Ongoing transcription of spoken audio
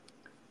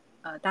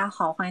大家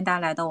好，欢迎大家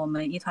来到我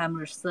们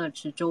E2M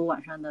Research 周五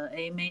晚上的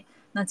AMA。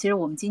那其实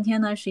我们今天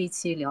呢是一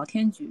期聊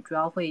天局，主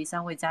要会以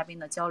3位嘉宾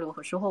的交流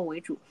和收获为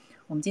主。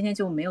我们今天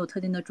就没有特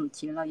定的主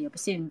题了，也不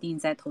限定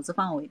在投资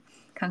范围，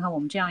看看我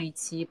们这样一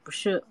期不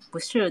设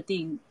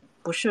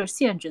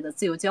限制的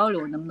自由交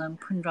流，能不能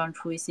碰撞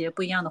出一些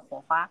不一样的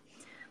火花。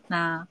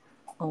那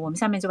我们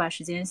下面就把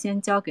时间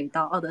先交给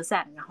到奥德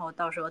赛，然后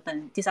到时候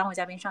等第3位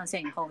嘉宾上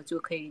线以后，就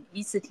可以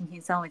依次听听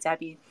3位嘉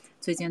宾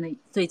最近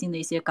的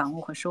一些感悟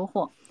和收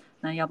获。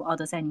那要不奥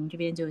德赛您这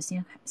边就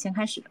先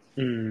开始。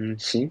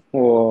行，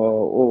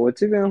我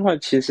这边的话，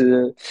其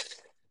实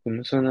怎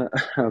么说呢？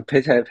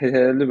陪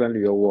日本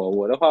旅游，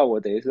我的话，我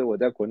等于是我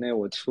在国内，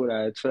我出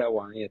来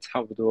玩也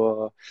差不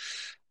多，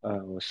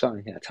我算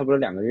一下，差不多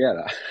2个月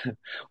了。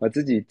我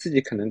自己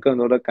可能更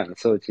多的感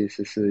受，其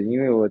实是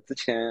因为我之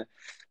前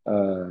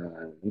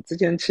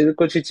其实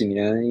过去几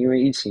年因为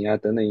疫情啊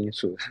等等因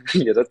素，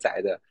也都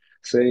宅的，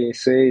所以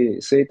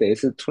等于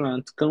是突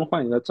然更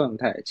换一个状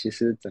态，其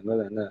实整个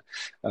人的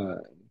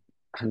呃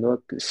很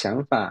多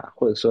想法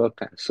或者说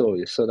感受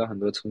也受到很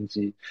多冲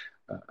击。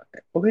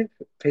OK，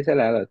陪才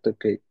来了，都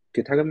给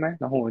他个麦，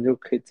然后我们就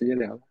可以直接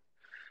聊了。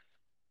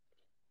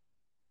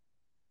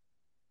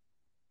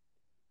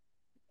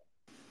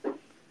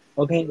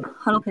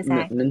OK，Hello，裴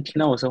赛。能听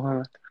到我说话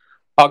吗？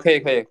好，可以，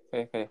可以，可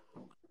以，可以。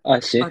啊，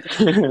行，好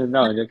的。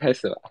那我就开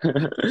始了。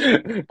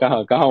刚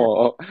好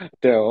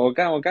对我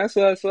刚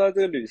说到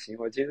这个旅行，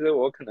其实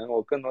我可能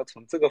我更多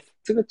从这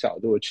个角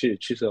度去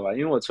说吧，因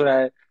为我出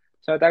来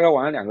大概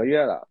玩了2个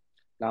月了。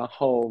然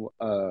后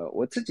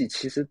我自己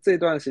其实这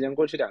段时间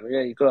过去2个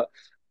月，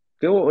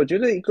我觉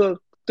得一个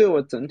对我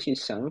整体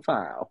想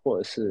法或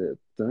者是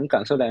整个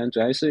感受来源，主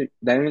要是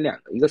来源于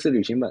2个，一个是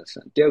旅行本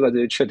身，第二个就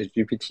是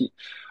ChatGPT。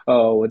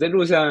我在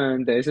路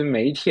上等于是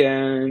每一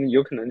天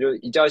有可能就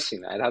一觉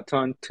醒来，它突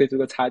然推出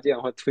个插件，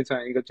或推出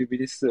来一个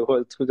GPT4，或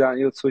者突然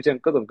又出现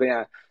各种各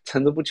样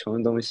层出不穷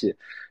的东西。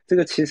这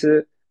个其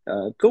实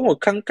跟我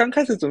刚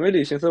开始准备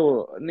旅行的时候，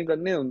我那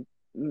种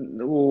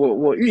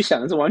我预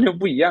想的是完全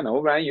不一样的。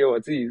我本来以为我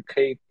自己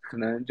可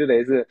能就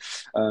得是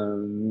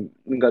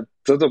那个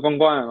走走逛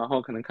逛，然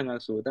后可能看看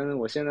书，但是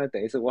我现在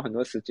等于是我很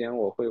多时间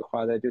我会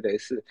花在就得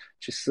是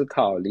去思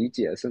考、理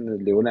解，甚至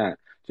浏览。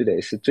就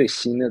得是最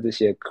新的这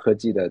些科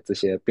技的这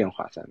些变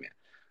化上面。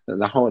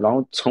然后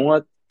从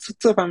而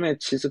这方面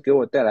其实给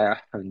我带来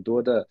很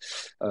多的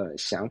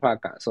想法、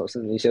感受，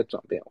甚至一些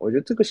转变。我觉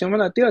得这个先放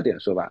到第二点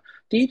说吧。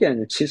第一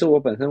点，其实我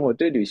本身我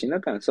对旅行的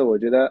感受，我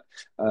觉得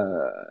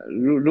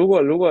如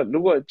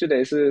果就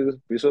得是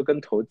比如说跟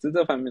投资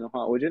这方面的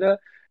话，我觉得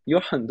有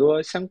很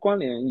多相关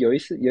联，有一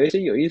些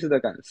有意思的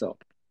感受。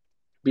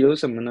比如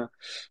什么呢？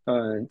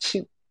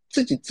亲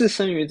自己置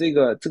身于这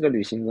个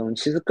旅行中，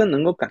其实更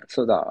能够感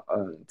受到，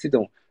这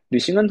种旅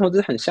行跟投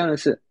资很像的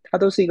是，它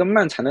都是一个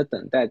漫长的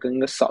等待跟一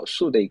个少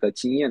数的一个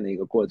经验的一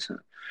个过程。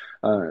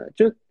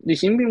就旅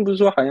行并不是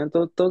说好像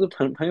都是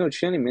朋友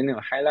圈里面那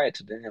种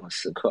highlight 的那种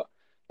时刻，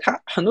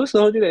它很多时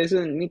候就得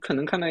是你可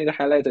能看到一个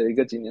highlight 的一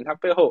个景点，它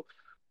背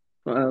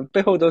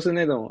后都是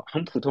那种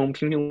很普通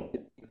平平无奇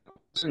的地方，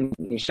是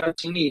你需要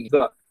经历一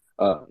个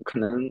可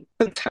能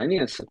更长一点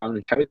的时光，你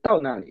才会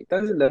到那里。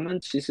但是人们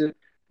其实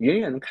远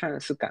远的看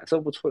是感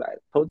受不出来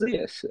的，投资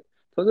也是，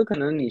投资可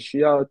能你需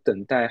要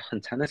等待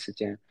很长的时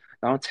间，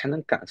然后才能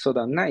感受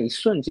到那一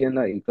瞬间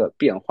的一个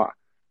变化。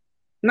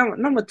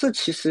那么这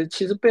其实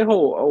背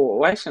后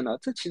我还想到，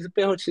这其实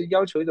背后其实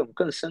要求一种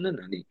更深的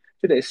能力，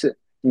就得是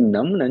你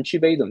能不能具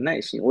备一种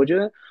耐心。我觉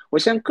得我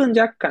现在更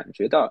加感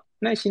觉到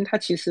耐心，它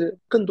其实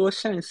更多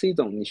像是一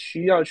种你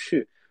需要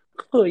去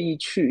刻意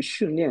去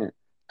训练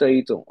的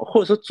一种，或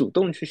者说主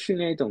动去训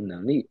练一种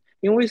能力。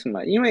因为什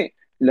么？因为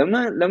人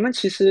们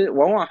其实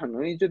往往很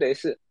容易就得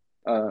是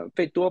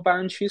被多巴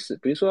胺驱使。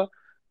比如说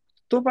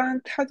多巴胺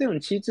它这种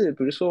机制，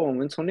比如说我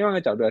们从另外一个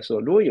角度来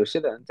说，如果有些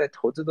人在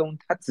投资中，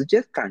他直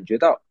接感觉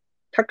到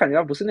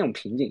不是那种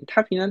平静，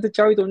他平常在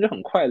交易中就很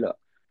快乐，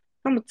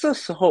那么这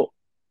时候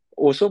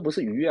我说不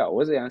是愉悦啊，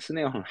我只讲是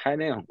那种很嗨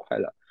那种很快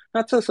乐。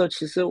那这时候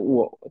其实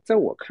在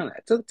我看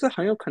来，这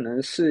很有可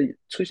能是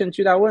出现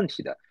巨大问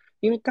题的。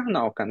因为大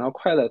脑感到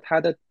快乐，它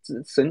的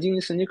神经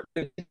可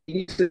能一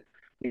定是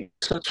预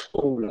测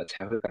错误了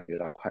才会感觉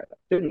到快乐。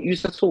就你预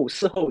测错误，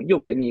事后又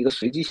给你一个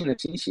随机性的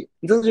惊喜，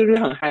你这就是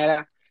很嗨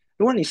啦。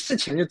如果你事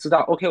前就知道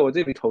，OK，我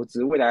这笔投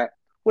资未来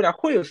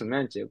会有什么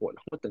样的结果，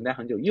然后等待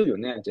很久又有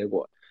那样的结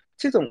果，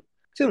这种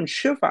这种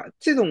缺乏，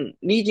这种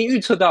你已经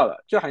预测到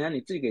了，就好像你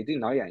自己给自己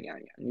挠痒痒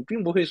一样，你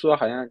并不会说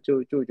好像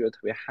就觉得特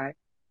别嗨。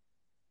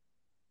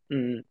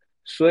嗯，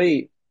所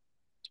以，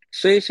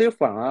所以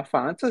反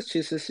而这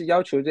其实是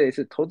要求这一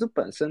次投资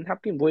本身，它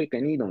并不会给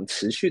你一种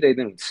持续的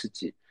那种刺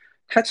激，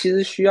它其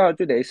实需要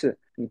就得是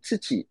你自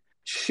己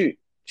去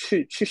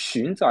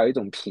寻找一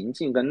种平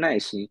静跟耐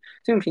心。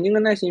这种平静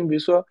跟耐心，比如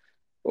说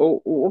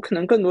我可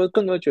能更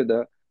多觉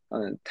得，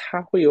它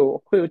会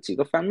有几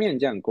个方面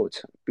这样构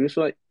成。比如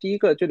说第一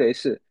个就得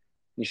是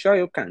你需要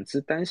有感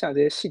知当下这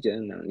些细节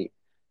的能力。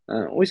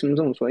为什么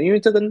这么说？因为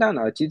这跟大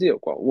脑的机制有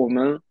关。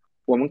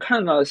我们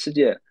看到的世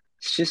界，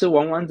其实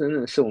完完整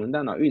整是我们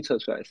大脑预测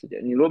出来的世界。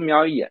你若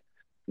瞄一眼，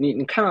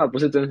你看到的不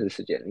是真实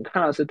世界，你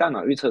看到的是大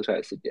脑预测出来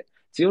的世界。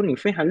只有你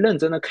非常认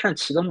真的看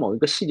其中某一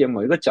个细节、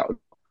某一个角度，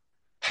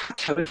它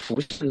才会浮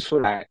现出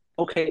来。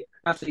OK，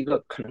那是一个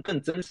可能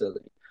更真实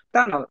的你。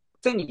大脑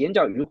在你眼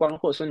角余光，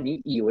或者说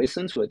你以为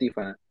身处的地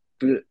方，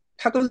比如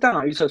它都是大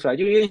脑预测出来，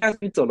就有点像是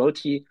你走楼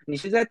梯，你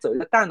是在走一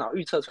个大脑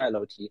预测出来的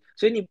楼梯，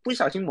所以你不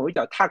小心某一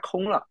脚踏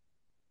空了，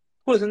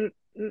或者是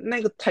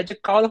那个台阶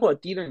高了或者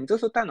低了，你这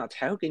时候大脑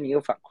才会给你一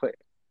个反馈。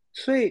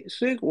所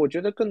以我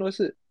觉得更多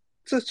是，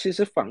这其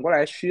实反过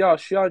来需要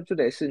就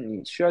得是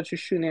你需要去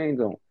训练一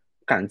种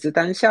感知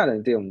当下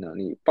的这种能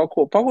力，包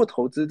括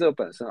投资这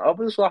本身，而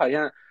不是说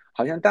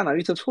好像大脑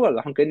预测错了，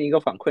然后给你一个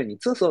反馈，你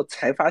这时候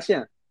才发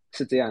现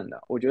是这样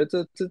的。我觉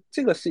得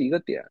这个是一个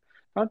点。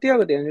然后第二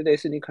个点就得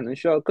是你可能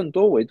需要更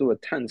多维度的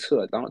探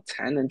测，然后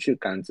才能去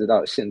感知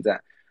到现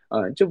在。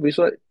就比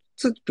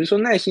如说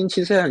耐心，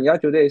其实很要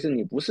求的也是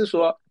你不是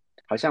说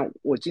好像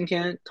我今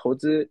天投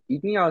资一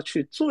定要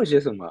去做些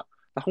什么，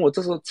然后我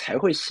这时候才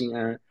会心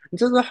安。你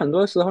这时候很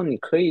多时候你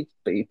可以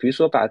比如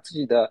说把自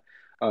己的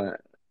呃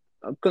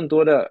更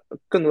多的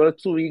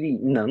注意力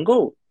能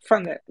够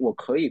放在我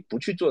可以不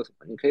去做什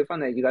么，你可以放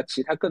在一个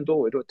其他更多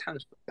维度的探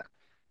索上。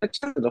那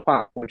这样子的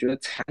话，我觉得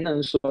才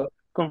能说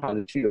更好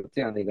的具有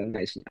这样的一个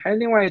耐心。还有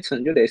另外一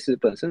层就得是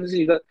本身是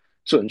一个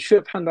准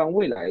确判断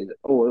未来的。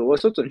我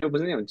说准确不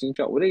是那种精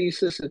确，我的意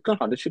思是更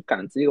好的去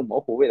感知一个模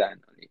糊未来的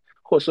能力，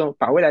或者说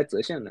把未来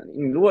折现的能力。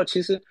你如果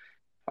其实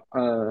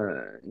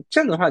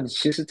这样的话，你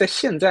其实在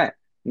现在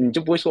你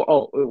就不会说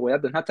哦，我要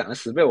等它涨了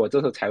10倍，我这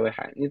时候才会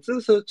嗨。你这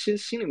时候其实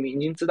心里面已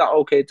经知道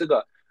，OK，这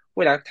个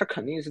未来它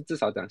肯定是至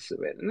少涨10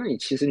倍的。那你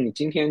其实你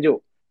今天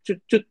就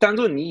当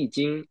做你已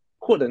经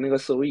获得那个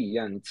收益一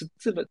样，你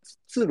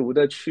自如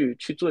的去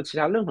做其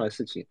他任何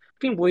事情，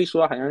并不会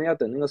说好像要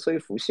等那个收益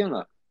浮现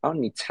了，然后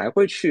你才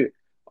会去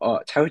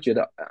才会觉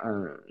得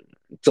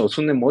走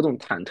出那某种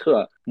忐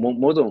忑、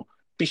某种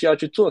必须要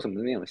去做什么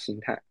的那种心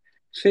态。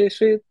所以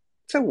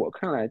在我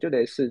看来，就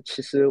得是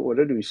其实我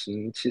的旅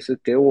行其实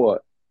给我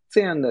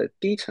这样的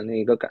第一层的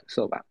一个感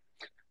受吧。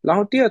然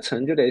后第二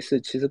层就得是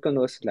其实更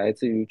多是来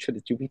自于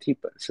ChatGPT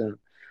本身。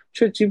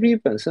ChatGPT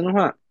本身的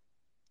话，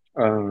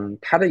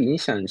它的影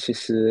响其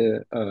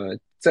实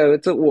在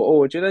这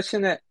我觉得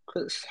现在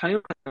很有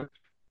可能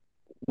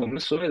我们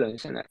所有人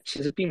现在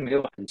其实并没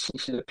有很清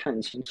晰的看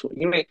清楚，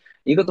因为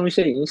一个东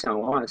西的影响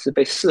往往是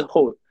被事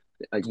后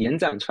延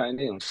展出来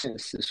那种现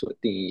实所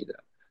定义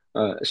的。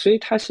所以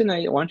它现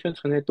在完全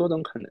存在多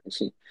种可能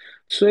性。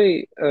所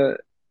以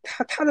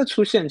它的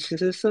出现其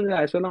实甚至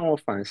来说让我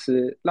反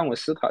思，让我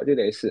思考就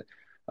得是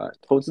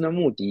投资的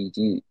目的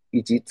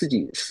以及自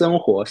己生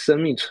活生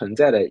命存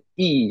在的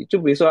意义。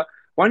就比如说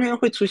完全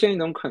会出现一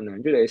种可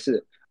能就得是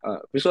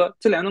比如说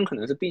这两种可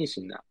能是并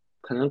行的，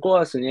可能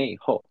过20年以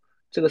后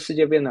这个世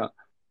界变得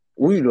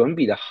无与伦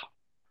比的好，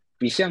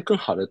比现在更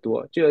好的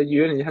多，就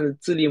有点像是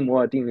智力摩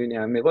尔定律那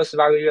样，每过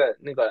18个月，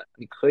那个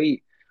你可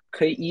以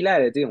依赖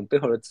的这种背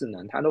后的智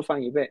能，它都翻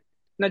1倍。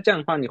那这样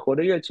的话，你活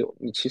得越久，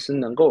你其实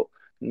能够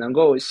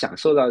享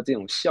受到这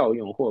种效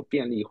用或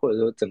便利，或者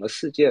说整个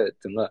世界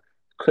整个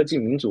科技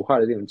民主化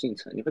的这种进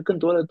程，你会更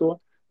多的多。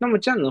那么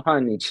这样的话，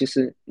你其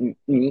实你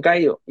应该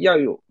要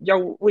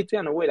为这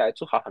样的未来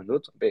做好很多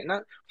准备。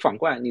那反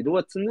过来，你如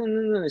果真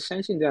正的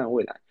相信这样的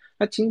未来，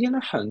那今天的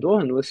很多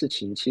很多事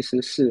情其实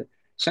是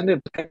相对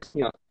不太重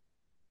要。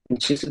你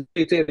其实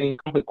对这些东西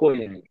更会过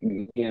眼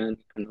云烟，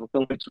可能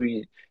更会注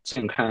意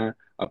健康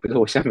啊，比如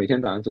说我现在每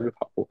天早上出去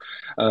跑步，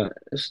呃，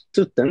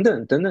就等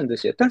等等等这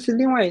些。但是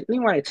另外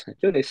一层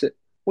就得是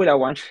未来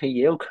完全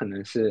也有可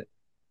能是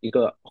一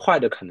个坏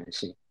的可能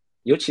性，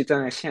尤其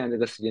站在现在这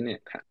个时间点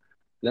看，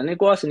人类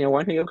过20年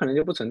完全有可能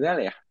就不存在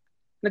了呀。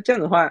那这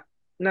样的话，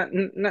那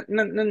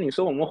你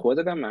说我们活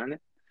着干嘛呢？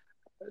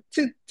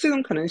这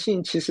种可能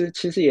性其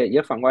实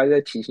也反过来在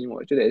提醒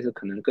我，就得是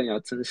可能更要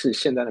珍视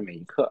现在的每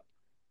一刻。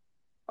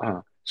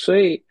所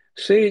以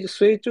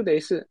就得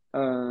是，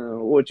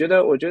我觉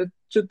得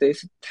就得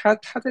是它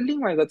在另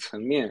外一个层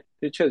面，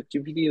就确实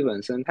GPT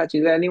本身，它其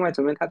实在另外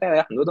层面，它带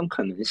来很多种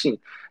可能性，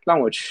让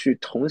我去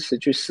同时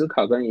去思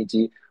考跟以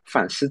及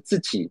反思自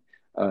己，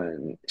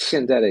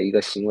现在的一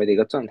个行为的一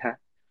个状态。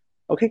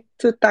OK，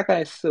这大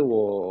概是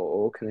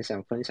我可能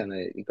想分享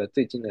的一个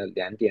最近的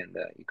2点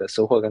的一个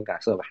收获跟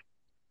感受吧。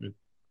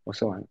我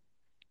说完了。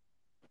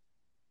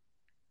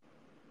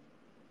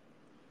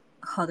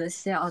好的，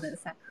谢谢奥德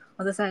赛。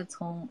奥德赛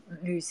从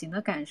旅行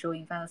的感受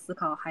引发的思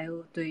考，还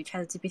有对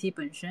ChatGPT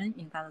本身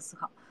引发的思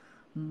考，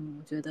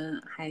我觉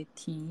得还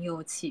挺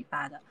有启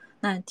发的。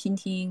那听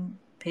听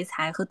裴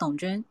才和董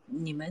真，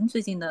你们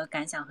最近的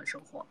感想和收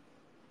获？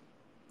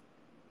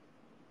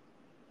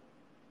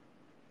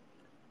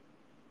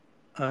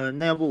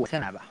那要不我先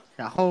来吧。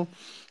然后，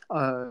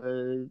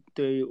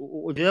对，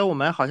我觉得我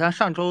们好像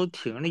上周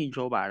停了一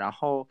周吧。然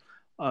后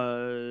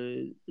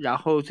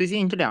最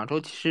近这2周，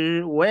其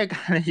实我也干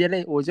了一些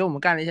我觉得我们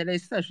干了一些类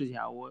似的事情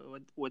啊。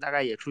我大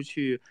概也出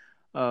去，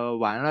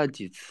玩了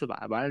几次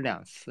吧，玩了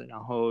2次，然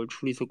后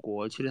出了一次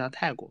国，去了趟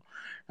泰国。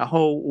然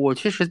后我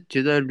确实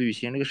觉得旅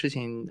行这个事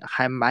情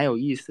还蛮有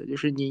意思的，就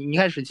是你一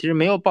开始其实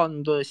没有抱那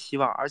么多的希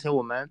望，而且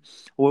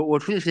我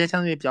出去时间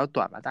相对比较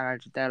短吧，大概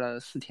只待了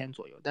4天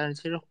左右，但是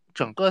其实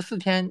整个4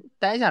天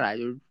待下来，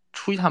就是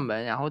出一趟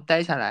门，然后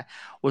待下来，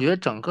我觉得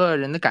整个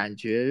人的感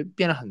觉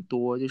变了很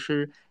多。就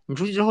是你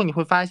出去之后，你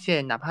会发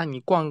现，哪怕你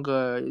逛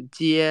个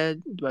街，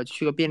对吧？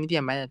去个便利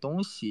店买点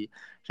东西，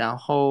然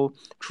后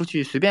出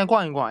去随便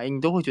逛一逛，哎，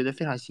你都会觉得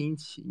非常新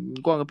奇。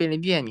你逛个便利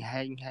店，你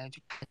还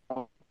去看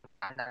到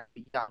哪不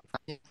一样，发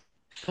现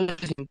所有的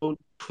事情都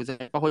处在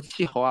包括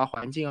气候啊、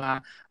环境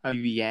啊、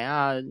语言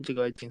啊、这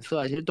个景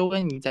色啊，其实都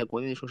跟你在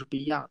国内的时候是不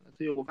一样的。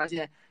所以我发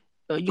现，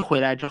一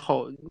回来之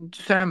后，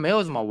虽然没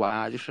有怎么玩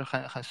啊，就是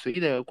很随意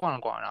的逛了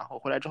逛，然后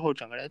回来之后，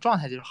整个人的状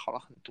态就是好了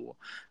很多。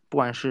不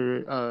管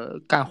是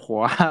干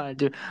活啊，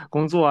就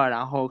工作啊，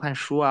然后看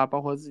书啊，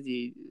包括自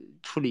己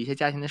处理一些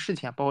家庭的事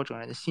情啊，包括整个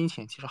人的心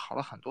情，其实好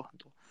了很多很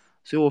多。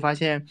所以我发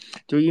现，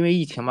就是因为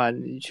疫情嘛，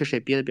确实也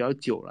憋得比较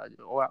久了，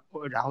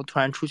然后突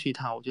然出去一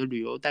趟，我觉得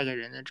旅游带给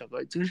人的整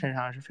个精神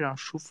上是非常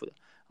舒服的。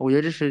我觉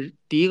得这是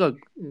第一个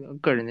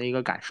个人的一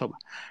个感受吧。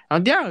然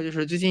后第二个就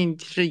是最近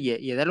其实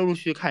也在陆陆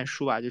续续看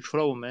书吧，就除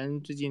了我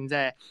们最近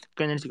在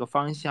跟着几个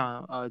方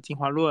向，进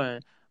化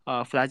论，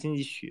复杂经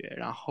济学，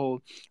然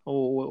后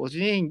我最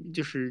近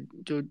就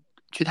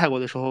去泰国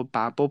的时候，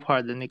把波普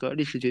尔的那个《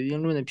历史决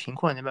定论的贫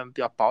困》那本比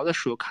较薄的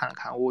书又看了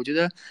看。我觉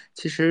得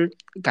其实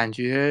感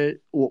觉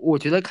我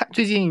觉得看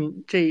最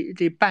近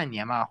这半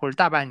年嘛，或者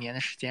大半年的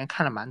时间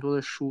看了蛮多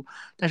的书，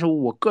但是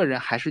我个人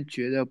还是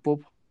觉得波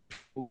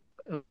普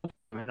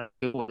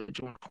给我的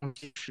这种冲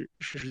击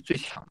是最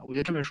强的。我觉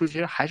得这本书其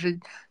实还是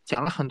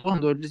讲了很多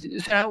很多，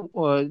虽然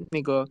我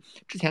那个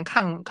之前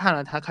看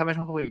了他开发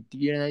商会有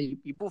敌人的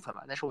一部分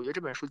吧，但是我觉得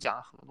这本书讲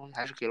了很多东西，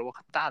还是给了我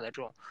很大的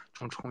这种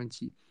冲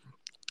击。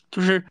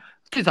就是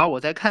最早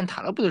我在看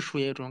塔勒布的书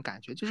也有这种感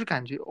觉，就是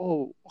感觉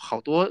好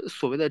多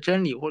所谓的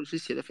真理或者是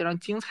写的非常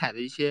精彩的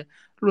一些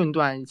论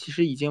断，其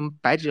实已经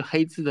白纸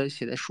黑字的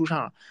写在书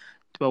上了，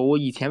对吧？我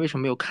以前为什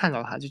么没有看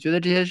到它？就觉得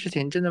这些事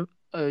情真的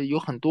有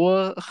很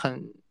多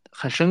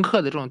很深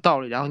刻的这种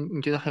道理，然后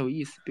你觉得很有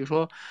意思。比如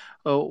说，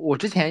我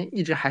之前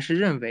一直还是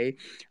认为，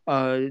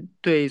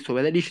对所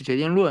谓的历史决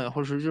定论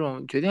或者是这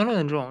种决定论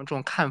的这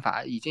种看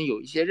法已经有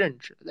一些认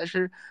知，但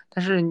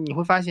是你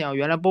会发现啊，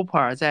原来波普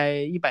尔在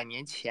100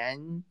年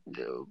前，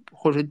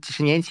或者说几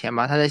十年前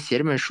吧，他在写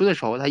这本书的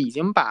时候，他已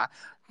经把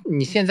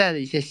你现在的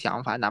一些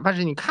想法，哪怕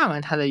是你看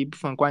完他的一部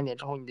分观点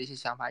之后，你的一些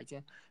想法已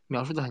经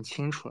描述的很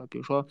清楚了。比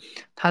如说，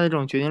他的这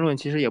种决定论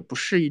其实也不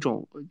是一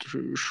种，就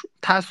是说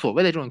他所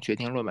谓的这种决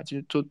定论嘛，就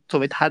是作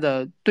为他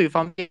的对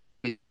方辩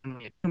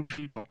论，也并不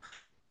是一种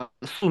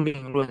宿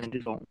命论的这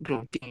种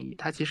定义，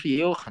它其实也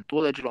有很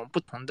多的这种不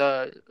同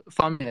的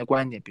方面的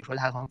观点，比如说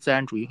他从自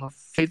然主义和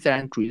非自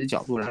然主义的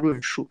角度来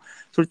论述，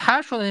就是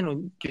他说的那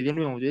种决定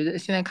论，我觉得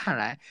现在看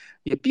来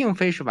也并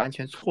非是完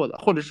全错的，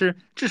或者是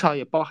至少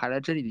也包含了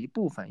真理的一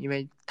部分，因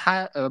为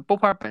他波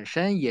普尔本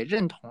身也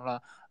认同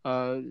了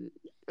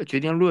决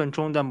定论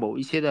中的某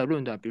一些的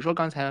论断，比如说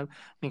刚才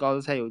那个奥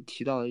德赛有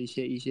提到的一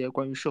些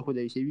关于社会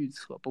的一些预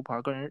测，波普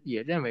尔个人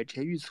也认为这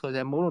些预测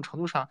在某种程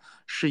度上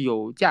是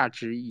有价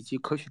值以及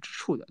可取之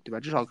处的，对吧？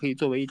至少可以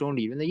作为一种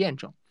理论的验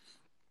证。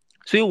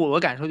所以我的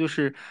感受就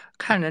是，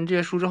看完这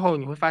些书之后，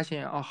你会发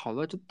现哦，好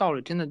多这道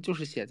理真的就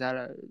是写在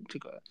了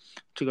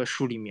这个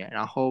书里面。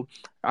然后，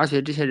而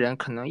且这些人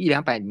可能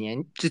100-200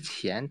年之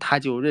前他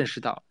就认识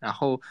到，然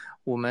后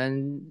我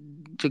们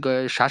这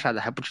个傻傻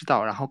的还不知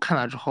道，然后看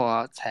了之后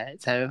啊，才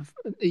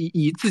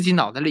以自己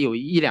脑袋里有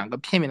1-2个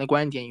片面的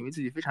观点，以为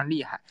自己非常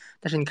厉害。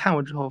但是你看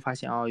过之后发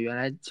现哦，原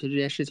来其实这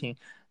些事情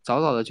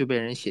早早的就被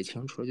人写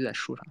清楚了，就在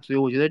书上。所以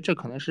我觉得这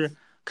可能是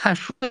看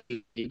书的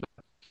一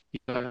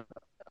个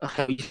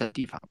很有意思的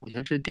地方，我觉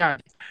得这是第二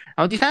点。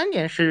然后第三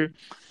点是，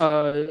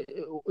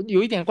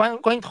有一点关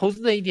于投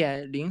资的一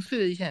点零碎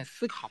的一些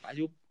思考吧，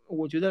就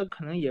我觉得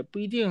可能也不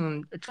一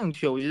定正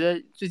确。我觉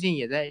得最近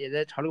也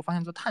在朝这个方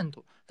向做探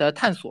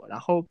索。然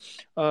后，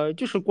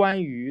就是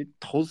关于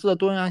投资的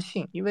多样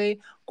性，因为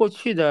过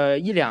去的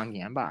1-2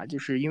年吧，就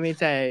是因为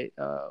在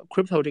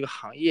crypto 这个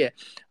行业，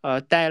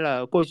待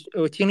了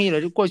经历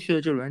了过去的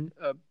这轮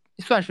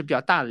算是比较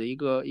大的一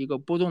个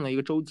波动的一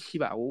个周期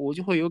吧，我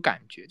就会有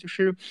感觉，就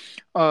是，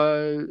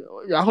呃，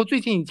然后最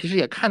近其实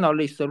也看到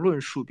类似的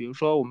论述，比如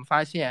说我们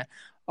发现，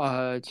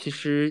其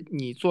实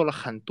你做了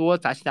很多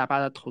杂七杂八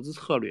的投资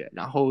策略，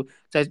然后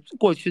在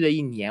过去的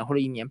1年或者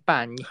1年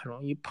半，你很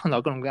容易碰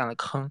到各种各样的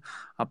坑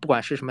啊，不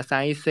管是什么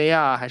3AC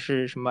啊，还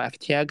是什么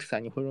FTX 啊，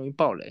你会容易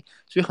爆雷，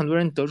所以很多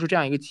人得出这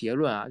样一个结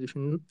论啊，就是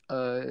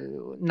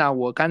那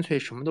我干脆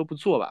什么都不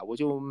做吧，我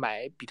就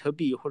买比特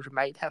币或者是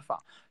买以太坊。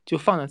就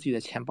放在自己的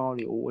钱包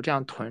里，我这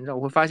样囤着，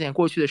我会发现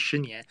过去的10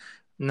年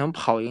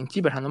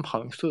基本上能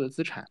跑赢所有的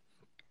资产。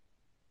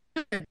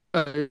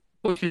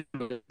过去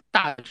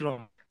大的这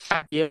种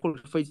下跌或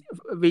者是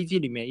危机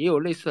里面也有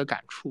类似的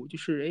感触，就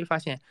是发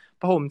现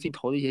包括我们自己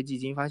投的一些基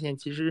金，发现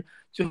其实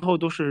最后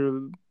都是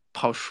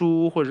跑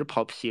输或者是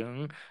跑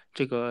平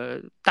这个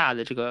大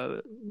的这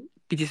个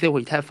BTC 或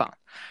以太坊，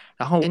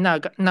然后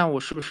那我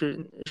是不是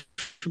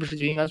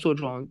就应该做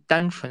这种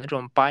单纯的这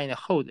种 buy and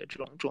hold 的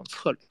这种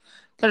策略？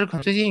但是可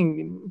能最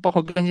近包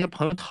括跟一些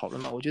朋友讨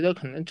论嘛，我觉得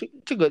可能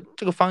这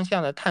个方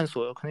向的探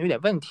索可能有点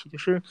问题，就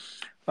是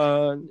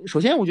首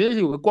先我觉得是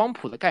有个光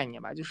谱的概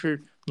念吧，就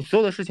是你所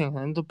有的事情可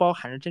能都包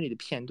含着真理的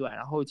片段，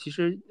然后其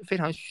实非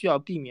常需要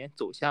避免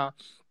走向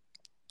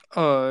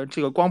这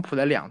个光谱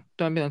的两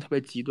端变得特别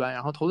极端。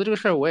然后投资这个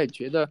事儿，我也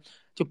觉得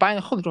就8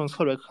年后的这种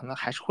策略可能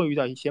还是会遇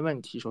到一些问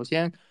题。首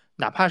先，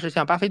哪怕是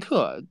像巴菲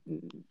特，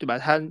对吧？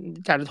他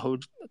价值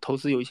投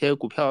资有一些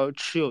股票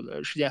持有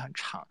的时间很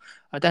长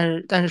啊，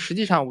但是实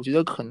际上，我觉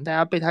得可能大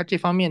家被他这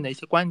方面的一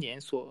些观点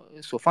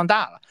所放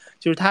大了，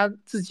就是他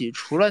自己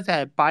除了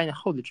在8年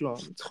后的这种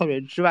策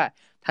略之外，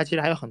他其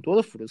实还有很多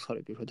的辅助策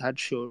略，比如说他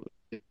持有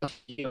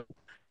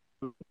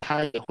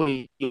它也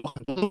会有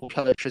很多的股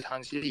票的持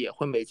仓，其实也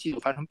会每季度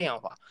发生变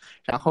化，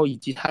然后以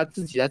及他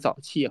自己在早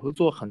期也会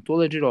做很多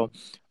的这种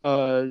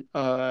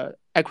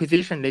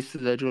acquisition 类似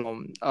的这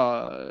种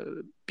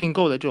并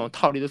购的这种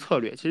套利的策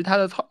略。其实它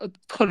的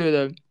策略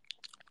的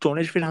种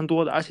类是非常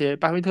多的，而且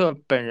巴菲特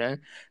本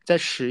人在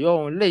使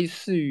用类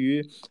似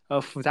于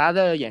复杂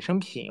的衍生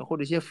品或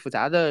者一些复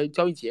杂的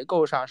交易结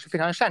构上是非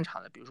常擅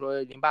长的，比如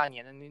说08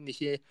年的那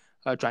些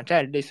转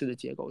债类似的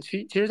结构。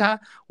其实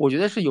我觉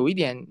得是有一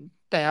点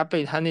大家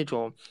被他那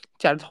种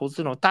价值投资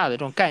这种大的这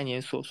种概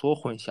念所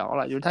混淆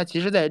了，就是他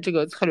其实在这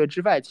个策略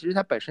之外，其实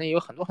他本身也有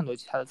很多很多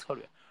其他的策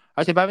略，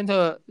而且巴菲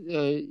特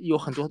有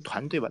很多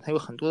团队吧，他有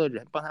很多的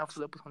人帮他负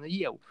责不同的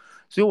业务，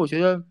所以我觉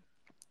得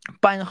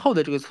8年后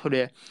的这个策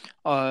略，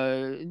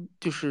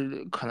就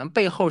是可能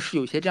背后是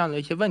有些这样的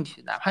一些问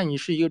题，哪怕你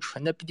是一个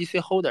纯的 BTC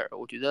holder，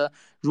我觉得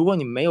如果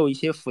你没有一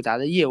些复杂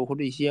的业务或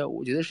者一些，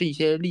我觉得是一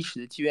些历史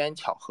的机缘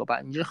巧合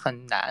吧，你是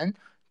很难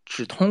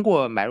只通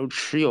过买入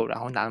持有然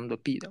后拿那么多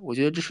币的。我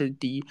觉得这是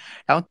第一，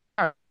然后第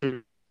二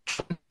是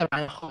8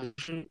年后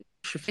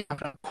是非常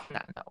非常困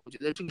难的。我觉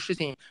得这个事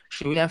情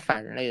是有点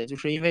反人类的，就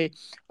是因为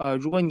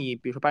如果你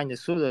比如说把你的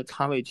所有的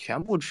仓位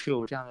全部持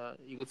有这样的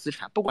一个资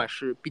产，不管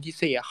是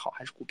BTC 也好，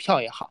还是股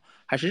票也好，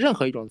还是任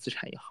何一种资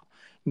产也好，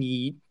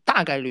你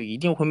大概率一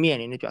定会面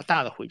临着比较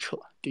大的回撤，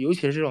就尤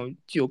其是这种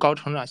具有高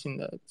成长性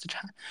的资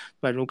产，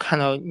对吧？如果看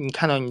到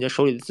你的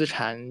手里的资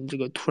产这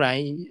个突然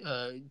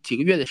几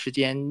个月的时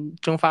间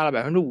蒸发了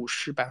50%、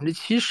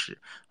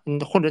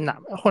70%，或者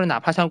哪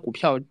怕像股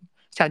票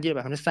下跌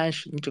了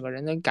30%，你整个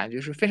人的感觉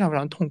是非常非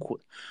常痛苦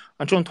的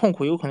啊！这种痛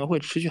苦有可能会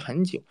持续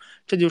很久，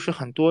这就是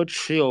很多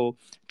持有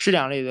质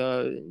量类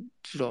的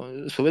这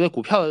种所谓的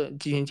股票的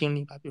基金经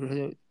理吧，比如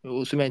说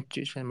我随便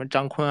举什么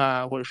张坤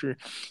啊，或者是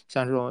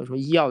像这种什么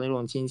医药的那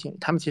种基金经理，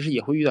他们其实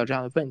也会遇到这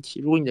样的问题。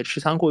如果你的持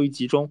仓过于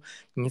集中，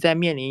你在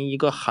面临一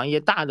个行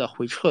业大的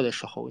回撤的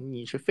时候，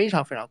你是非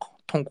常非常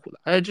痛苦的，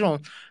而且这种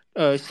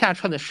下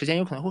撤的时间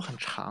有可能会很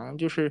长，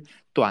就是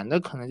短的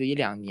可能就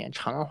1-2年，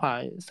长的话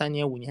3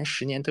年、5年、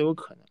10年都有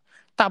可能，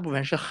大部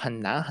分是很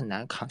难很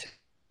难扛下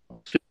来。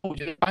所以我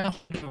觉得八零后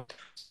这种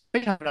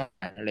非常非常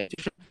反人类，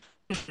就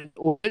是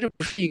我觉得这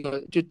不是一个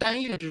就单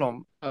一的这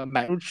种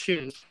买入持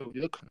有的策略，我觉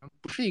得可能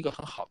不是一个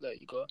很好的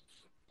一个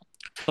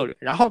策略。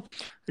然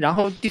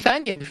后第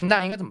三点就是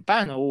那应该怎么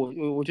办呢？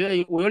我觉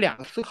得我有2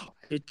个思考，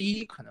就第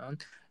一可能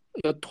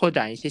要拓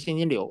展一些现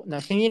金流。那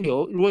现金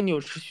流，如果你有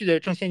持续的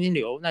正现金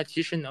流，那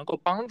其实能够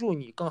帮助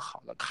你更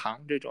好的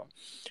扛这种，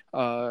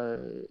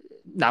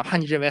哪怕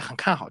你认为很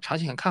看好、长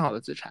期很看好的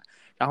资产，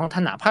然后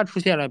它哪怕出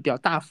现了比较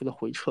大幅的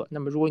回撤，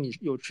那么如果你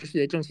有持续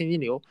的正现金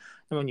流，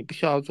那么你不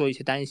需要做一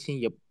些担心，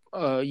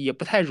也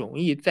不太容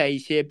易在一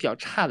些比较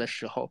差的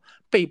时候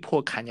被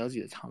迫砍掉自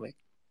己的仓位。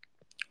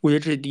我觉得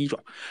这是第一种。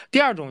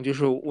第二种就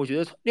是我觉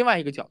得从另外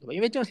一个角度吧，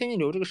因为正现金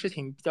流这个事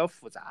情比较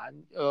复杂，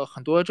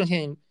很多正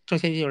现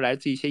金流来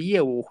自一些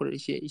业务或者一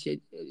些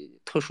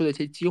特殊的一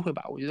些机会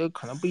吧，我觉得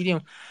可能不一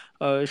定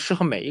适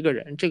合每一个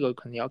人，这个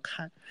肯定要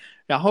看。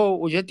然后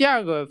我觉得第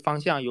二个方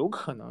向有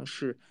可能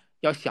是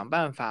要想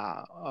办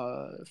法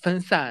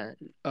分散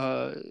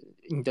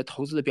你的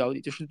投资的标的，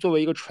就是作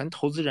为一个纯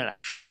投资人来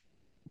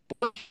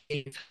说。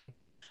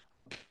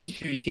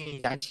去经营一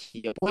家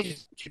企业，不会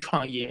去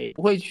创业，也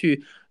不会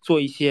去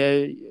做一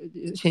些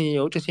现金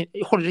流正现，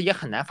或者是也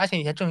很难发现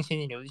一些正现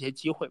金流的一些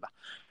机会吧。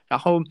然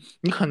后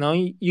你可能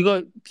一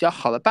个比较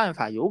好的办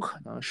法，有可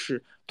能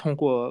是通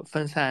过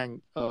分散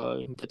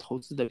你的投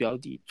资的标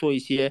的，做一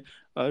些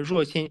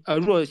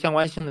弱相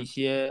关性的一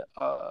些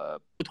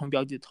不同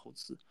标的的投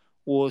资。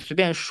我随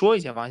便说一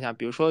些方向，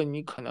比如说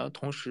你可能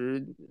同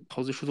时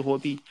投资数字货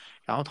币，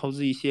然后投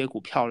资一些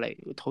股票类，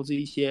投资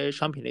一些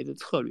商品类的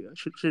策略，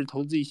是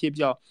投资一些比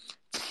较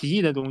奇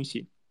异的东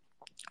西。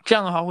这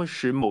样的话会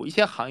使某一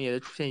些行业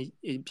出现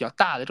比较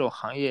大的这种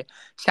行业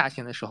下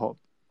行的时候，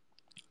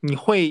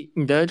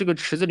你的这个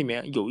池子里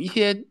面有一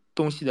些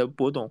东西的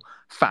波动，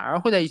反而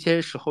会在一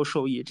些时候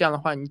受益。这样的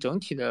话，你整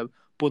体的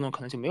波动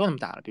可能就没有那么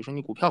大了。比如说你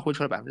股票回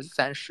撤了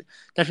30%，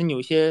但是你有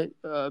一些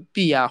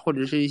币啊，或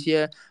者是一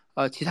些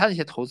其他的一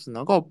些投资，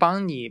能够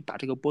帮你把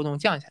这个波动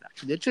降下来。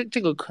我觉得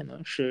这个可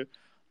能是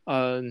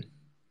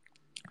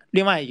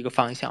另外一个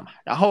方向吧。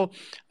然后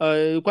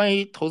关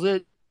于投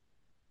资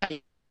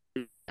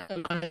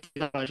刚才提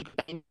到了这个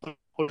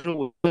或者说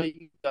我的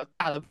一个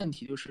大的问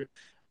题就是，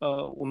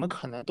我们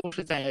可能都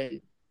是在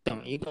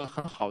等一个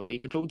很好的一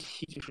个周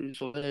期，就是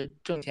所谓的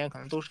挣钱可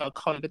能都是要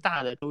靠一个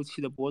大的周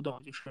期的波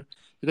动，就是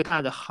一个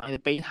大的行业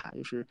的贝塔，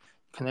就是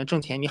可能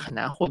挣钱你很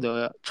难获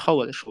得超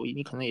额的收益，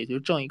你可能也就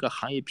挣一个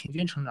行业平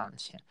均成长的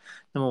钱。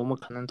那么我们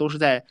可能都是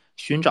在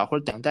寻找或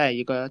者等待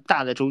一个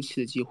大的周期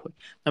的机会。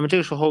那么这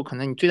个时候可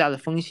能你最大的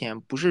风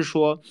险不是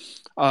说，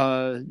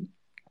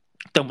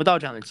等不到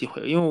这样的机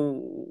会，因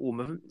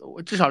为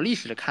我至少历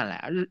史的看来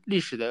啊，历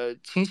史的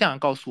倾向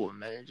告诉我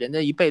们，人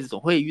的一辈子总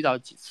会遇到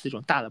几次这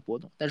种大的波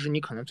动，但是你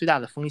可能最大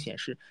的风险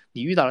是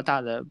你遇到了大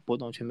的波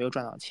动却没有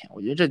赚到钱。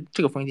我觉得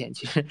这个风险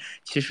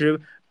其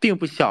实并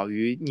不小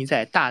于你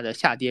在大的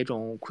下跌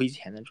中亏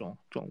钱的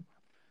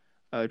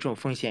这种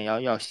风险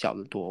要小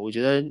得多。我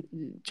觉得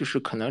就是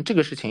可能这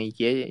个事情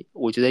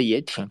我觉得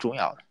也挺重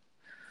要的。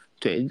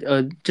对，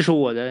这是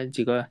我的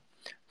几个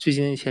最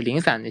近的一些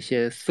零散的一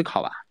些思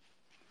考吧。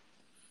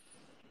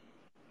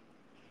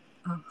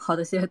好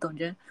的，谢谢董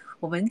真。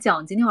我们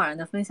讲今天晚上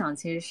的分享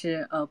其实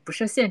是不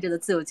设限制的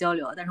自由交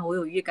流，但是我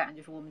有预感，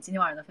就是我们今天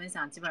晚上的分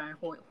享基本上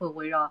会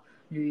围绕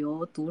旅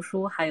游、读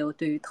书，还有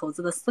对于投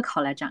资的思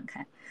考来展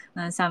开。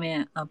那下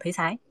面裴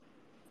才，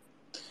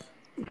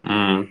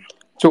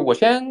就我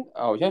先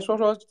说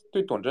说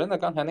对董真的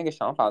刚才那个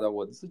想法的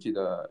我自己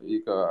的一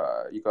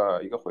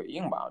个回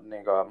应吧。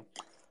那个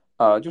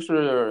就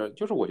是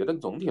我觉得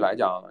总体来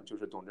讲，就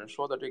是董真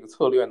说的这个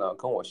策略呢，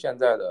跟我现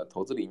在的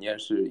投资理念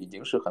已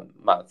经是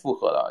蛮符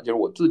合的。就是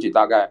我自己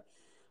大概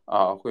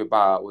会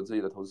把我自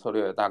己的投资策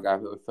略大概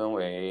会分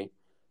为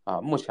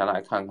目前来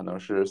看可能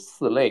是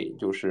4类。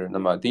就是那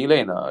么第一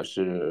类呢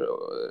是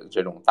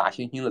这种大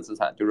新兴的资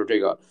产，就是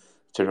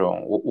这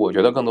种我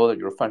觉得更多的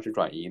就是范式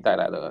转移带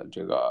来的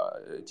这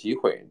个机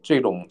会，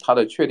这种它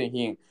的确定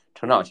性、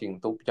成长性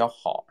都比较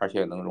好，而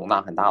且能容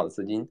纳很大的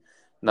资金。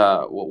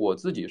那我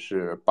自己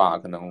是把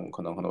可能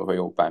会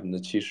有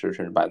70%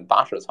甚至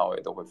80%的仓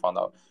位都会放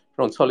到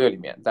这种策略里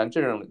面。但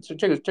但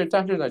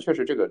是呢，确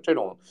实这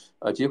种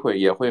机会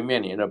也会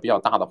面临着比较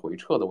大的回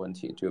撤的问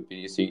题。就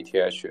BTC、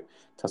ETH、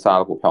特斯拉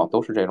的股票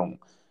都是这种。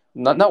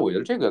那我觉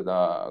得这个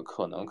呢，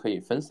可能可以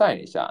分散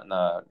一下。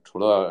那除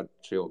了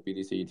持有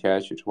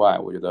BTC、ETH 之外，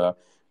我觉得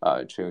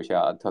持有一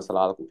下特斯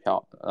拉的股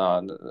票。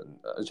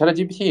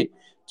ChatGPT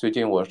最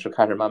近我是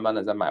开始慢慢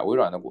的在买微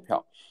软的股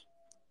票。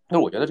那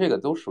我觉得这个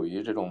都属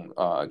于这种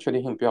确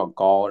定性比较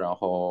高，然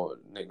后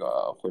那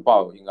个回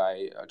报应该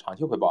长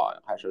期回报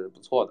还是不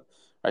错的，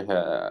而且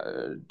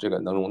这个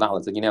能容纳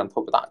的资金量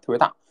特别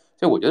大。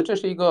所以我觉得这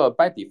是一个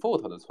by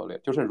default 的策略，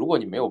就是如果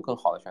你没有更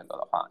好的选择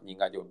的话，你应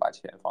该就把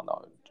钱放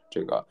到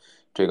这个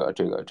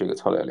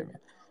策略里面。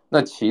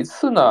那其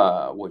次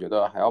呢，我觉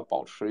得还要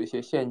保持一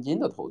些现金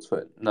的头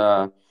寸。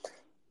那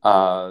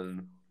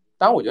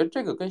当然我觉得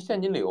这个跟现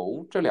金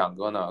流这两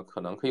个呢，可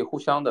能可以互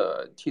相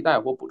的替代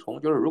或补充。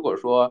就是如果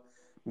说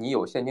你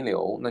有现金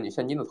流，那你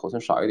现金的头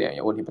寸少一点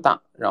也问题不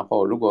大。然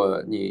后如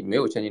果你没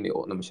有现金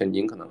流，那么现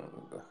金可能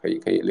可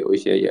以留一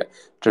些，也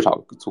至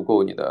少足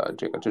够你的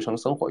这个支撑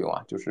生活用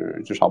啊，就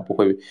是至少不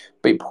会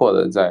被迫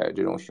的在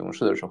这种熊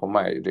市的时候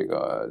卖这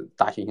个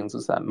大型资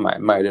产，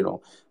卖这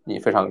种你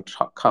非常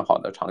看好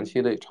的长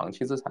期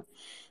资产。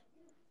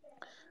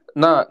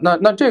那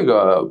这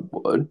个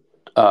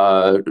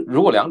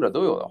如果两者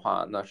都有的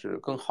话，那是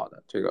更好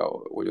的。这个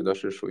我觉得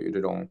是属于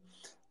这种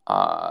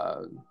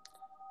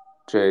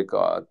这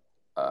个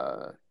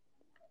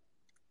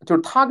就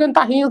是它跟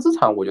大型资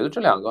产，我觉得这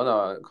两个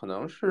呢可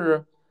能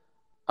是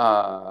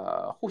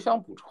互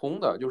相补充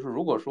的。就是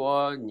如果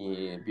说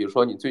比如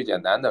说你最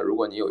简单的，如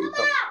果你有一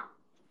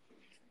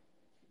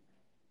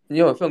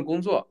份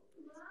工作，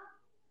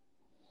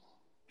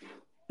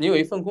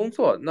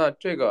那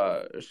这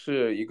个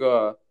是一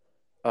个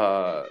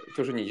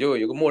就是你就有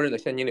一个默认的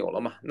现金流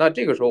了嘛。那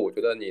这个时候我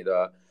觉得你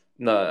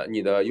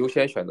的优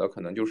先选择可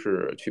能就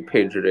是去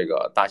配置这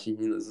个大新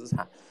兴的资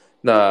产。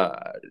那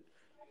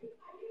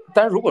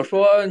但是如果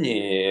说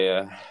你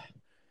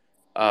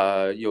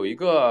有一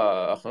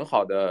个很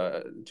好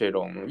的这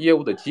种业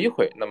务的机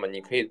会，那么你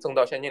可以挣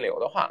到现金流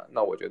的话，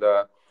那我觉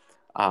得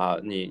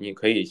你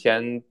可以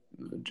先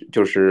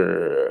就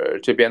是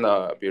这边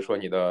呢，比如说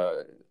你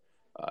的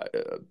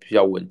比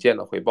较稳健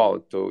的回报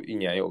都一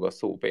年有个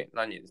4-5倍，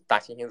那你大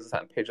新兴资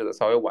产配置的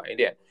稍微晚一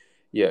点，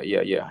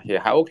也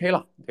还 OK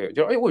了。对，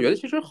就是我觉得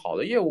其实好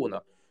的业务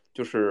呢，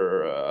就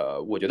是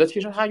我觉得其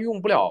实它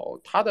用不了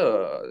它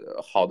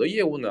的好的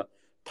业务呢。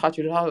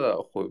其实它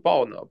的回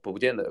报呢，不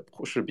见得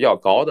是比较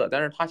高的，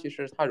但是它其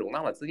实容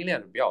纳的资金链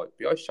是比较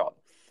小的。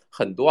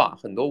很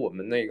多我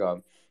们那个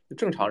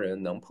正常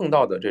人能碰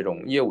到的这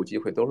种业务机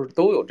会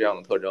都有这样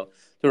的特征。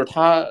就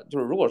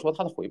是如果说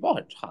它的回报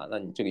很差，那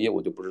你这个业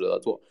务就不值得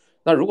做。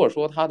那如果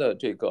说它的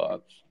这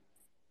个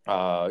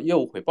业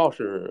务回报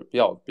是比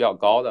较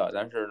高的，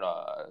但是呢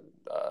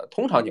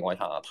通常情况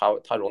下呢，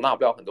它容纳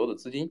不了很多的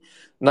资金。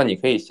那你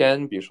可以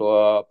先比如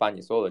说把你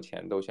所有的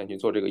钱都先去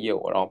做这个业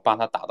务，然后把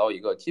它打到一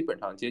个基本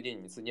上接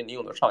近你资金利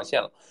用的上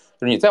限了。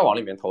就是你再往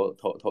里面投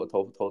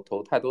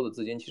太多的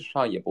资金，其实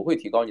上也不会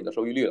提高你的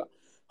收益率了。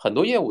很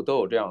多业务都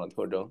有这样的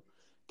特征。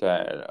对，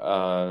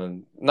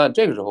那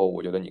这个时候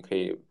我觉得你可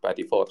以 by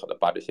default 的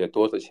把这些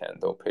多的钱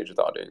都配置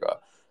到这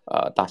个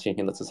大猩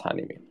猩的资产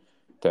里面。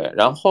对，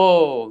然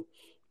后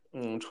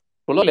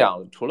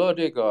除了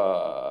这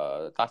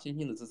个大猩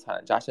猩的资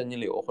产加现金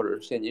流或者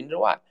是现金之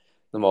外，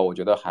那么我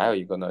觉得还有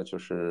一个呢，就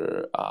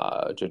是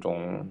这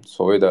种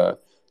所谓的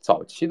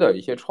早期的一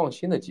些创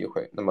新的机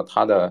会。那么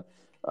它的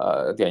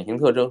典型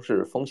特征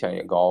是风险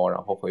也高，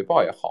然后回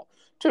报也好。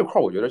这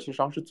块我觉得其实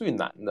上是最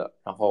难的，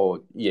然后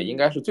也应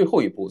该是最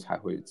后一步才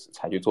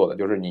去做的，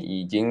就是你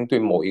已经对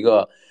某一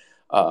个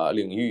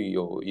领域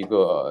有一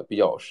个比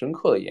较深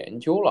刻的研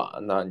究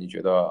了，那你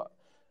觉得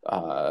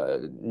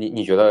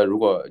你觉得如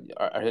果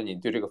而且你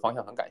对这个方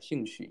向很感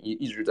兴趣，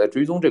一直在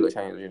追踪这个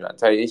项目的进展，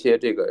在一些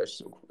这个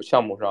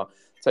项目上，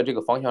在这个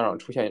方向上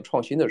出现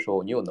创新的时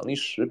候，你有能力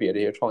识别这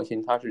些创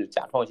新它是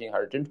假创新还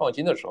是真创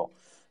新的时候，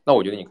那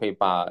我觉得你可以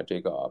把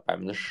这个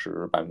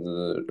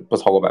10%、不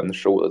超过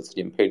15%的资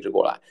金配置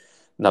过来，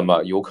那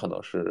么有可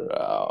能是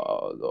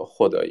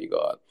获得一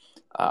个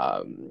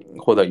啊、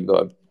获得一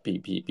个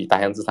比大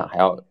型资产还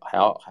要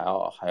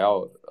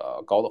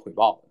高的回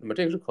报。那么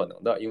这个是可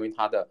能的，因为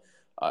它的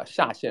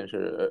下限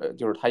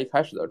就是它一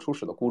开始的初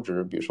始的估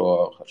值，比如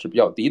说是比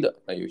较低的。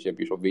那有些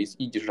比如说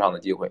一级市场的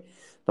机会，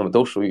那么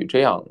都属于这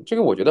样。这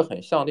个我觉得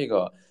很像那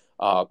个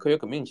科学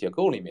革命结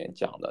构里面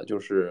讲的，就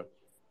是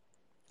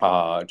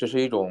这是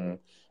一种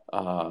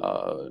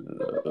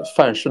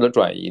范式的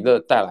转移的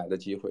带来的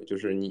机会，就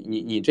是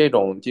你这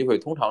种机会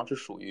通常是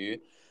属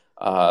于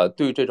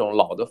对这种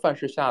老的范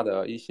式下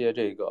的一些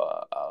这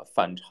个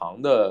反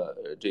常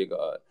的这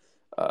个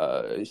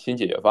新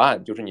解决方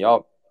案，就是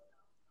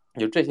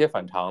就这些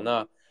反常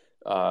呢，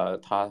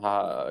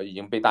它已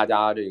经被大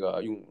家这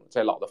个用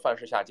在老的范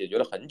式下解决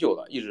了很久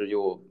了，一直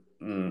就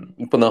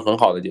不能很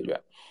好的解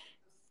决。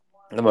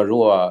那么，如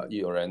果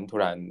有人突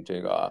然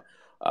这个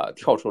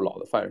跳出老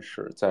的范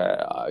式，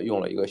用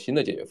了一个新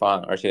的解决方案，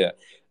而且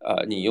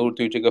你又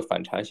对这个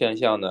反常现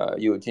象呢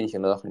又进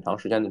行了很长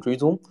时间的追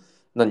踪，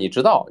那你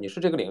知道你是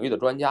这个领域的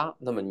专家，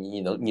那么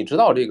你知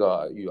道这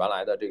个原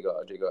来的这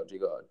个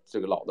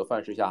老的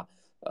范式下，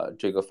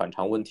这个反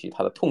常问题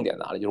它的痛点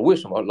哪里？就是为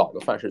什么老的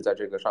范式在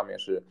这个上面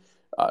是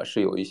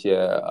有一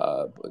些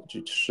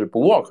就是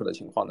不 work 的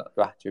情况的，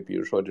对吧？就比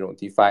如说这种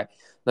DeFi。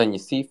那你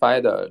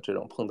CFI 的这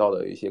种碰到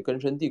的一些根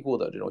深蒂固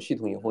的这种系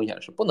统性风险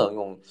是不能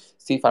用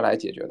CFI 来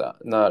解决的。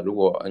那如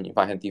果你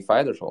发现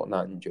DeFi 的时候，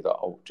那你觉得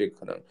这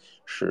可能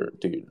是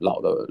对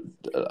老的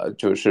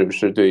就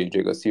是对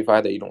这个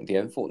CFI 的一种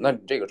颠覆。那你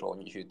这个时候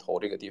你去投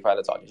这个 DeFi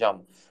的早期项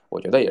目，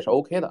我觉得也是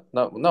OK 的。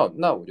那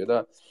我觉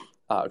得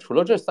除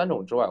了这3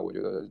种之外，我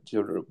觉得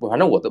就是反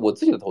正我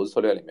自己的投资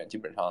策略里面基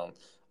本上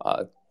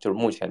就是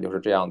目前就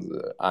是这样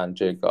子，按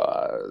这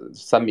个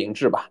三明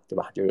治吧，对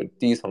吧？就是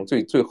第一层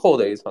最后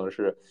的一层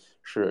是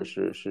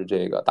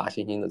这个大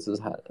猩猩的资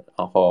产，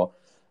然后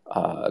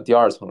第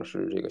二层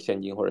是这个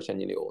现金或者现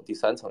金流，第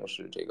三层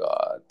是这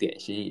个点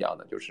心一样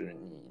的，就是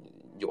你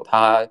有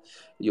它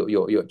就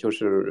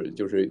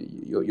是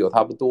有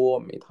它不多，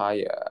没它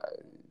也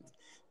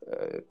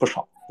不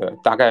少。对，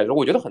大概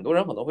我觉得很多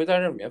人可能会在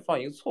这里面犯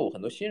一个错误，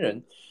很多新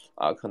人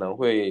可能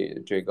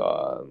会这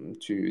个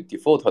去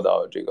default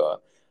到这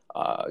个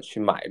去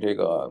买这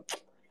个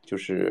就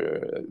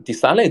是第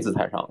三类资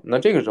产上。那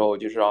这个时候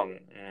就是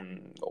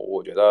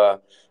我觉得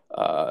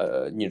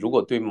你如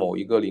果对某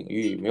一个领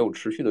域没有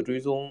持续的追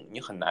踪，你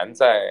很难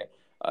在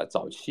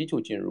早期就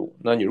进入。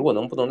那你如果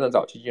不能在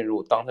早期进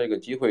入，当这个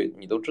机会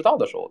你都知道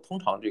的时候，通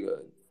常这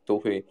个都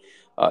会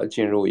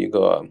进入一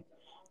个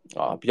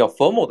比较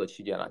formal 的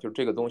期间了，就是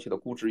这个东西的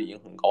估值已经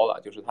很高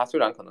了，就是它虽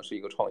然可能是一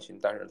个创新，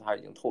但是它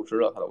已经透支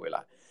了它的未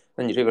来。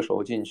那你这个时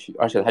候进去，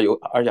而且还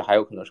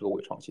有可能是个伪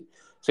创新，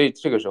所以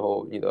这个时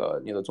候你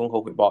的综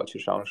合回报其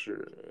实上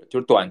就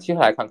是短期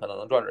来看可能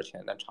能赚点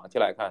钱，但长期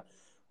来看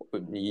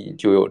你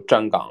就有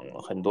站岗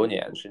很多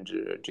年，甚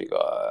至这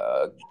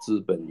个资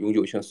本永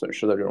久性损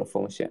失的这种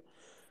风险。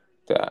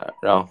对，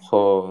然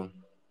后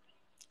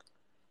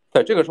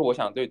对，这个是我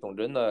想对董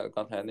真的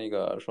刚才那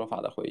个说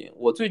法的回应。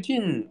我自己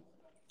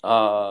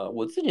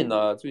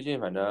呢，最近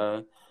反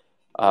正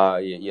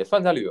也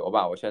算在旅游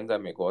吧。我现在在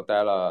美国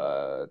待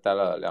了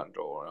2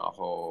周，然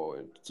后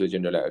最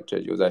近这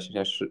就在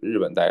先是日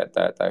本待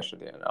10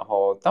天，然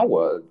后但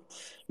我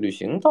旅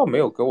行倒没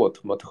有给我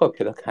什么特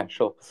别的感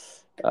受，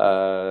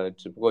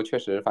只不过确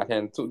实发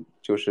现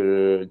就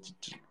是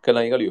跟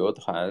了一个旅游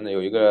团，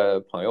有一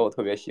个朋友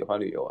特别喜欢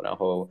旅游，然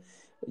后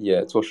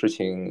也做事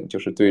情就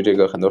是对这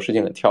个很多事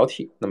情很挑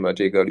剔，那么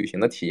这个旅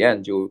行的体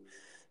验就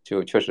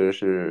确实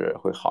是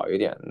会好一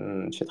点，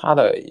其他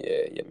的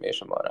也没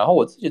什么。然后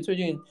我自己最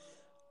近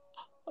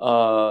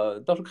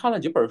倒是看了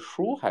几本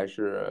书，还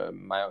是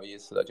蛮有意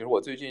思的。就是我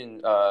最近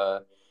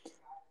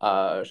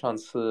上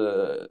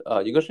次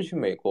一个是去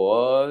美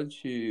国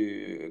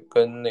去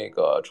跟那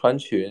个川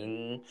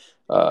群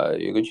有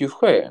一个聚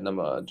会，那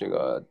么这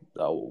个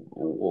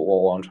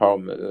我王超我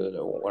们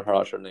王超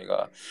老师那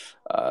个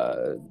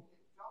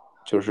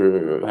就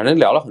是反正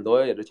聊了很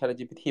多，也是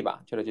ChatGPT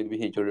吧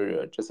，ChatGPT 就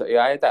是这次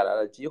AI 带来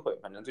的机会，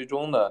反正最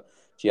终的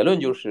结论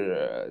就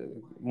是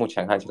目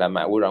前看起来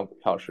买微软股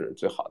票是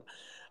最好的。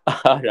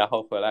然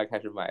后回来开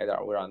始买一点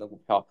微软的股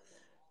票。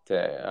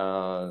对，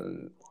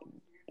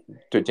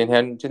对，今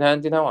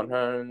天晚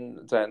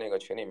上在那个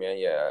群里面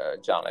也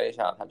讲了一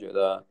下，他觉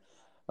得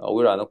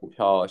微软的股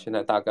票现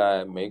在大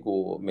概每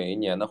股每一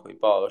年的回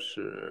报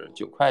是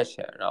9块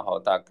钱，然后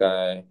大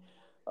概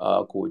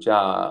股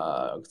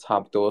价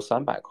差不多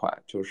300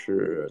块，就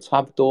是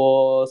差不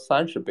多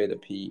30倍的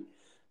PE。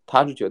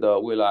他是觉得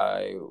未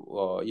来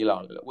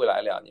2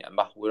年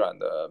吧，微软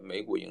的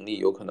每股盈利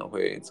有可能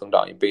会增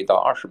长1倍到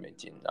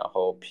$20，然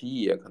后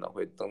PE 也可能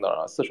会增长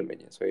到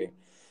$40，所以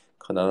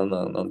可能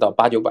能到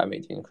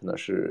$800-900，可能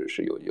是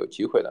有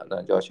机会的。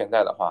那要现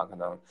在的话，可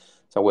能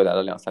在未来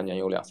的2-3年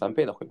有2-3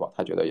倍的回报，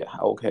他觉得也还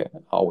OK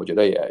啊，我觉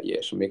得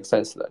也是 make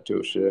sense 的，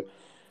就是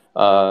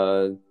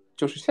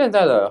现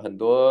在的很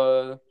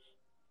多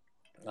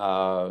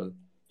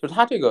就是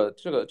他这个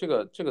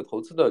投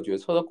资的决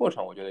策的过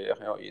程，我觉得也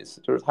很有意思。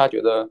就是他觉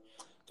得，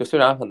就虽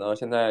然可能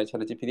现在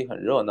ChatGPT 很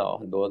热闹，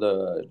很多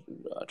的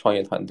创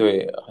业团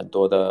队，很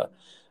多的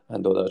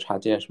插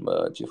件什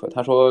么机会，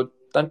他说，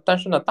但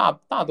是呢，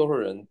大多数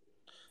人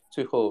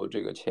最后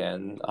这个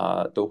钱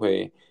都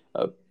会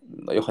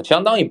有很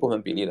相当一部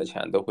分比例的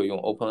钱都会用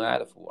OpenAI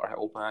的服务，而且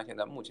OpenAI 现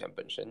在目前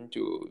本身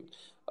就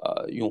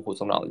用户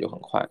增长的就很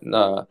快。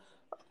那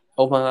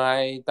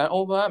OpenAI，但是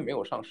OpenAI 没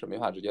有上市，没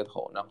法直接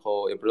投，然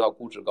后也不知道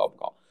估值高不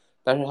高。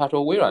但是他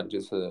说微软这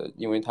次，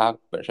因为它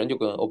本身就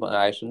跟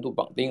OpenAI 深度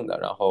绑定的，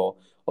然后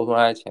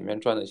OpenAI 前面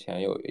赚的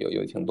钱有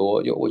挺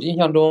多，我印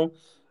象中，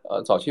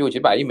早期有几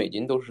百亿美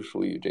金都是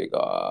属于这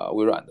个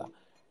微软的，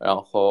然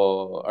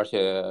后而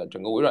且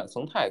整个微软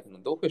生态可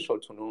能都会从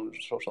中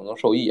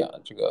受益啊，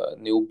这个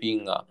New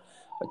Bing 啊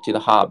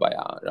，GitHub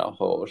呀，然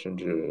后甚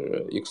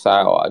至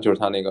Excel 啊，就是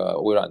它那个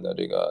微软的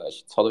这个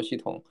操作系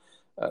统，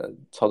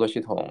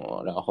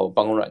然后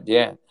办公软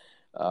件，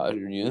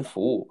云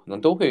服务，可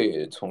能都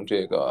会从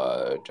这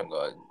个整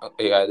个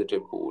AI 的这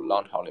部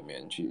浪潮里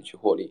面去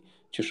获利，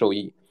去受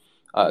益。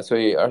所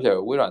以而且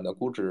微软的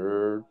估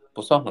值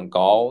不算很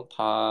高，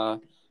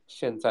它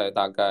现在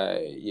大概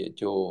也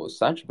就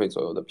30倍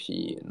左右的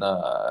PE，那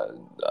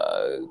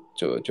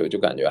就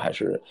感觉还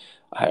是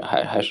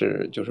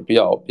就是比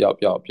较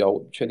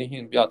确定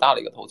性比较大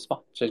的一个投资吧。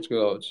这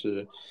个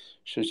是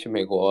去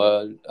美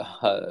国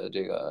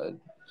这个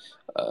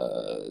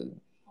呃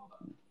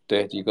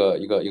对一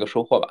个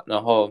收获吧。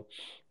然后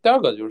第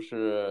二个就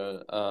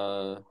是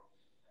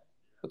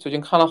最近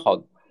看了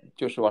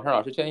就是网上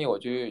老师建议我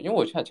去，因为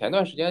我前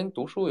段时间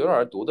读书有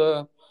点读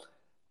的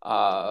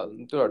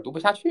有点读不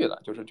下去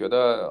了，就是觉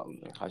得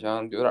好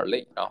像有点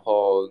累，然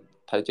后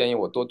他建议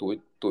我多读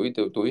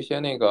一些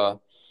那个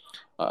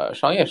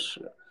商业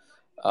史，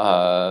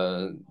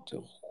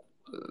就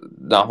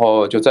然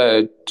后就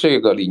在这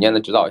个理念的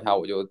指导下，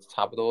我就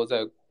差不多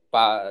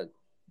把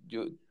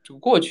就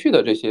过去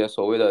的这些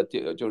所谓的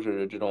就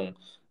是这种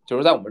就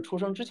是在我们出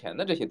生之前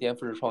的这些颠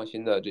覆式创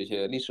新的这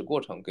些历史过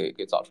程给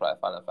找出来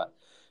翻了翻。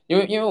因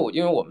为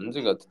我们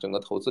这个整个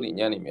投资理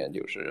念里面，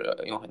就是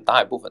有很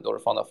大一部分都是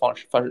放到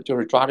就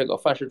是抓这个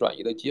范式转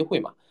移的机会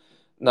嘛。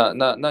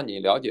那你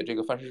了解这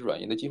个范式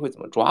转移的机会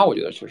怎么抓？我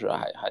觉得其实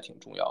还挺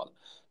重要的。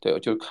对，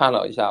就看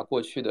了一下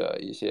过去的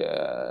一些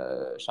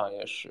商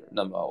业史，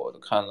那么我都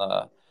看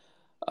了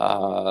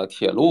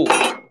铁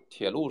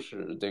路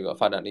是这个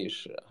发展历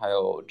史，还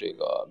有这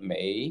个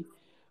煤、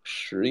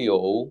石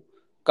油、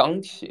钢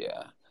铁，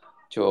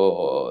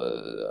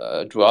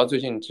主要最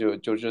近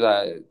就是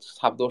在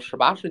差不多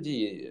18世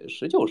纪、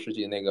19世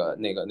纪那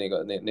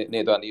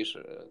段历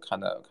史看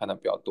的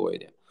比较多一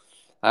点。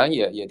好像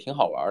也挺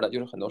好玩的，就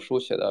是很多书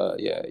写的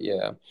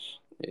也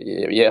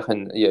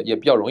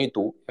比较容易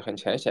读，也很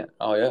浅显，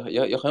然后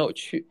也很有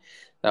趣，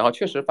然后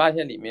确实发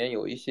现里面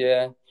有一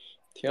些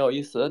挺有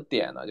意思的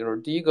点呢，就是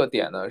第一个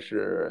点呢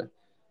是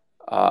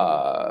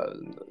啊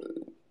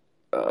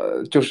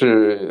就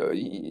是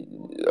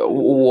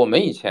我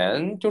们以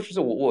前就是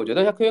我觉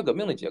得在科学革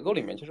命的结构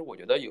里面，其实我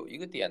觉得有一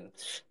个点，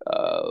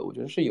我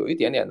觉得是有一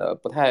点点的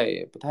不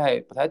太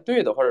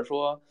对的，或者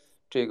说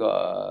这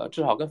个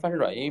至少跟范式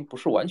转移不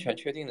是完全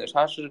确定的，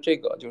它是这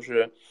个就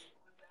是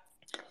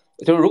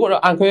如果说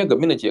按科学革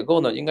命的结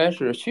构呢，应该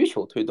是需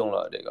求推动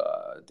了这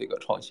个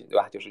创新，对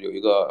吧？就是有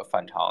一个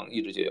反常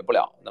一直解决不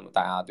了，那么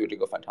大家对这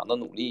个反常的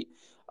努力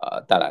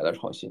带来了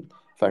创新，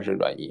范式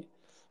转移。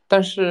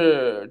但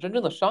是真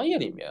正的商业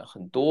里面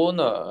很多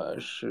呢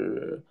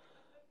是，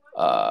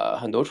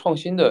很多创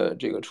新的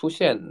这个出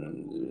现，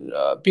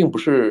并不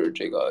是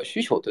这个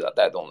需求对它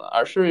带动的，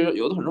而是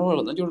有的很多时候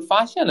可能就是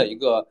发现了一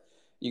个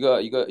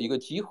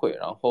机会，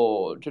然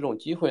后这种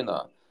机会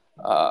呢，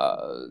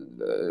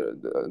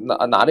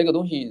拿这个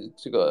东西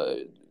这个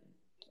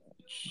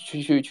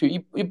去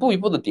一步一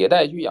步的迭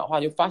代去氧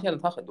化，就发现了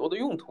它很多的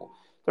用途，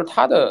就是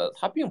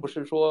它并不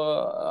是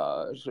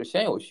说是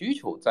先有需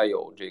求再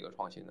有这个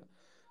创新的。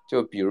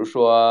就比如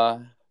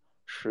说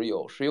石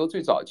油最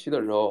早期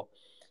的时候，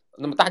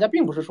那么大家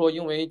并不是说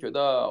因为觉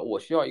得我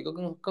需要一个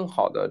更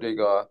好的这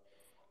个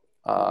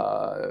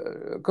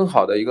更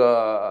好的一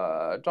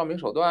个照明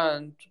手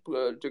段，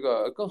这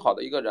个更好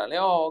的一个燃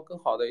料，更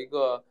好的一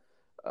个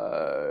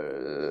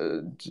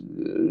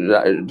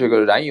这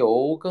个燃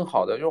油，更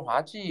好的润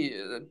滑剂，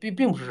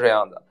并不是这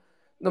样的。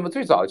那么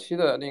最早期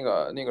的那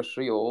个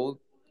石油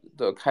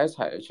的开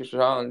采，其实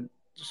上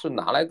是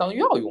拿来当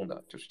药用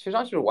的，就是其实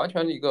上是完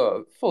全一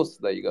个 false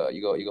的一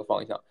个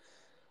方向。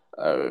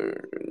呃，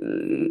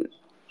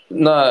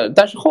那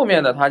但是后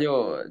面呢，他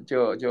就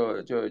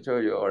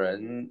有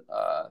人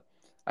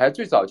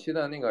最早期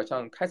的那个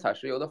像开采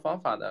石油的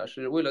方法呢，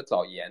是为了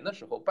找盐的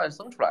时候伴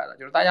生出来的。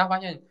就是大家发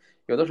现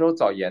有的时候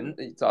找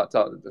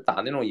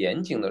打那种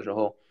盐井的时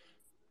候，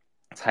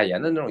采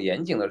盐的那种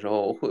盐井的时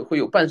候，会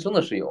有伴生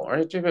的石油，而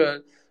且这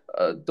个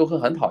都会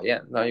很讨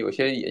厌。那有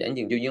些盐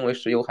井就因为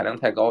石油含量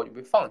太高就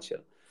被放弃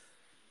了。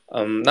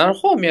但是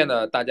后面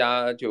呢，大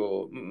家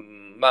就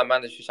慢慢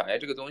的去想，哎，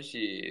这个东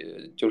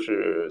西就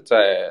是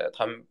在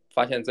他们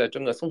发现，在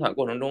整个生产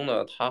过程中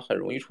呢，它很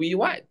容易出意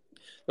外，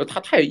就它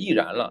太易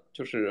燃了，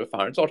就是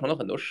反而造成了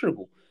很多事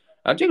故。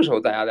啊，这个时候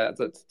大家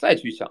再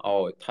去想，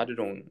哦，它这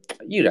种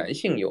易燃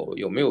性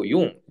有没有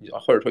用，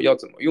或者说要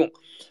怎么用？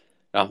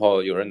然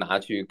后有人拿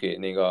去给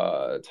那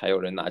个，才有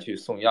人拿去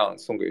送样，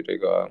送给这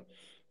个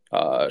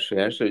实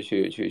验室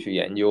去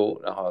研究，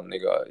然后那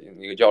个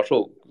教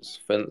授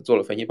做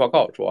了分析报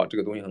告，说啊这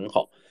个东西很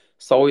好，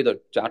稍微的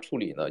加处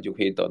理呢，就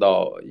可以得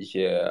到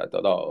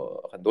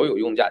很多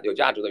有价值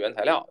的原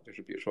材料，就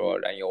是比如说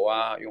燃油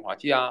啊、润滑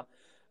剂啊，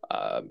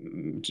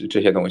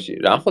这些东西。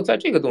然后在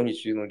这个东西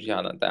驱动之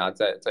下呢，大家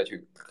再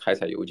去开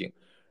采油井，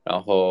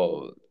然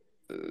后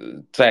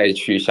再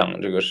去想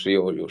这个石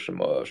油有什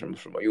么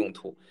用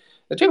途。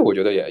那这个我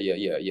觉得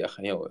也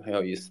很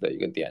有意思的一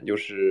个点，就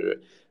是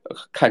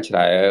看起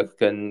来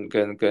跟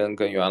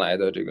原来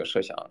的这个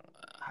设想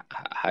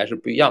还是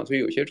不一样，所以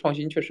有些创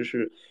新确实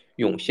是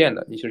涌现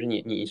的。其实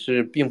你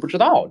是并不知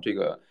道这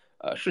个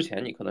事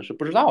前你可能是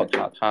不知道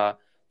它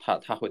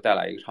会带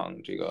来一场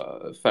这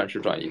个范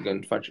式转移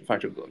跟范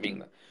式革命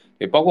的，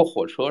也包括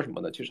火车什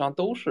么的，其实上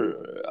都是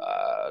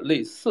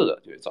类似的，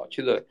就是早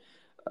期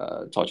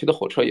的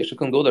火车也是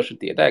更多的是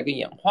迭代跟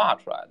演化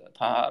出来的，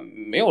它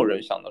没有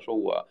人想的说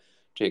我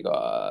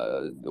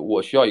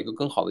需要一个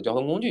更好的交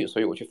通工具，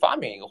所以我去发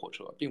明一个火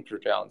车，并不是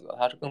这样子的，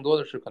它是更多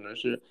的是可能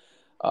是，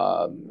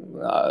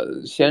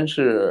先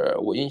是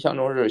我印象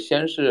中是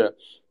先是，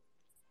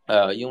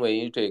因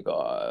为这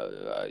个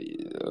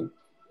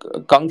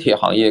钢铁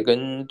行业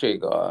跟这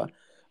个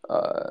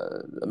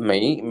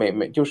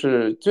就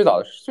是最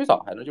早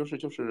还是就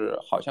是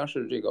好像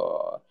是这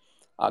个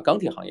钢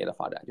铁行业的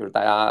发展，就是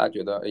大家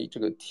觉得哎这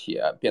个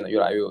铁变得越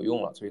来越有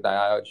用了，所以大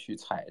家要去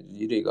采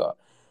集这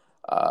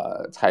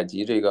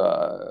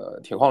个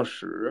铁矿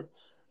石，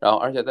然后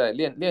而且在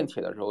炼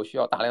铁的时候需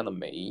要大量的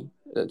煤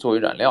作为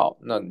燃料，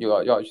那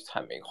要去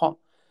采煤矿。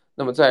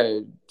那么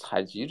在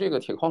采集这个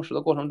铁矿石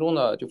的过程中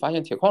呢，就发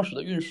现铁矿石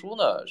的运输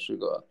呢是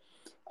个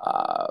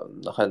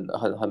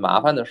很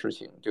麻烦的事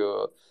情，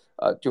就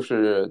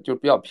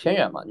比较偏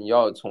远嘛，你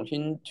要重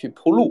新去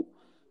铺路。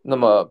那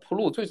么铺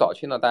路最早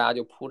期呢，大家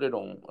就铺这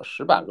种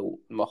石板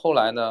路。那么后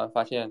来呢，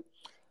发现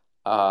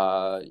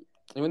啊、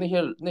因为那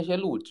些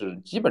路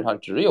基本上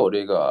只有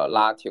这个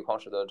拉铁矿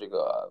石的这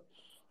个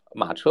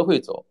马车会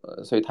走，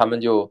所以他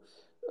们就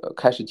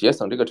开始节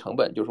省这个成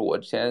本，就是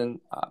我先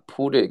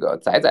铺这个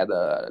窄窄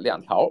的2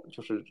条，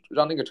就是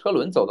让那个车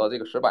轮走到这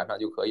个石板上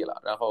就可以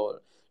了，然后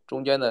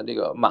中间的这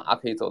个马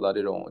可以走到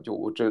这种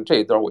这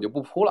一段我就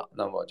不铺了，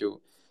那么就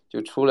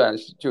出来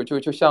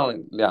就像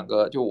两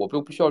个，就我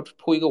不需要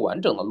铺一个完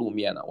整的路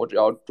面呢，我只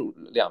要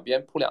两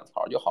边铺2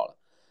条就好了。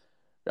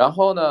然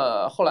后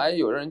呢，后来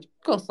有人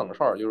更省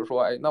事儿，就是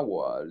说，哎，那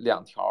我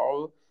2条，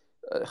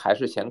还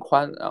是嫌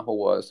宽，然后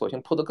我索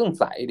性铺的更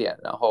窄一点，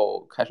然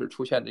后开始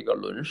出现这个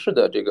轮式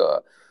的这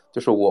个，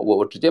就是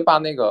我直接把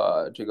这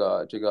个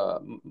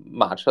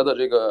马车的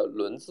这个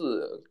轮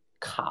子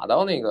卡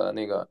到那个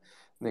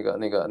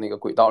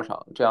轨道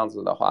上，这样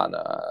子的话呢，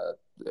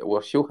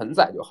我修很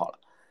窄就好了。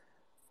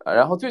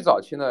然后最早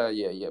期呢，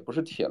也不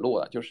是铁路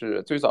啊，就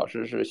是最早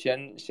是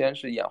先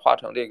是演化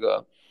成这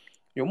个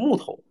用木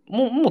头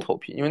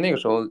皮，因为那个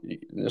时候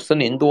森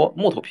林多，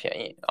木头便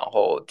宜，然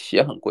后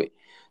铁很贵，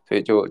所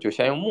以就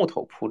先用木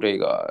头铺这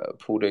个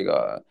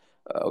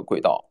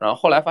轨道，然后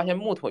后来发现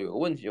木头有个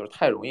问题，就是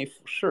太容易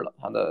腐蚀了，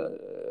它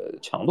的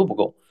强度不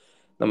够，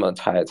那么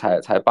才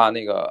把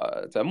那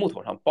个在木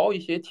头上包一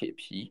些铁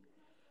皮。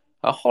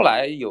后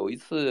来有一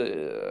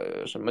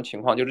次什么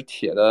情况，就是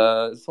铁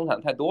的生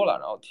产太多了，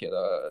然后铁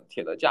的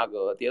价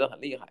格跌得很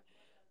厉害，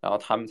然后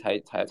他们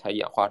才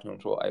演化成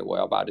说，哎，我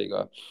要把这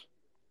个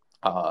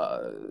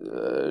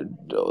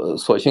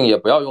索性也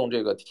不要用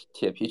这个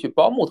铁皮去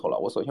包木头了，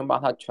我索性把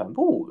它全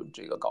部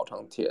这个搞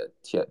成铁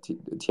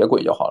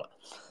轨就好了。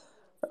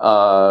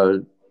呃，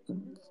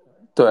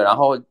对，然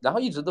后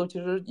一直都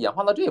其实演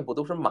化到这一步，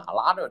都是马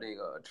拉着这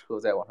个车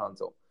在往上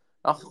走。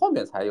然后后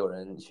面才有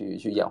人去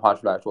演化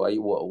出来说，哎，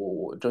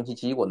我蒸汽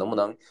机，我能不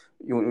能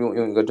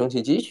用一个蒸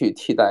汽机去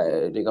替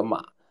代这个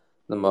马？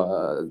那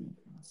么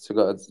这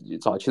个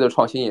早期的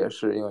创新也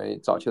是因为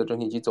早期的蒸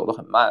汽机走得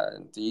很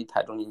慢，第一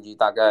台蒸汽机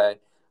大概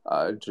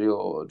只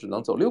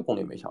能走6公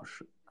里每小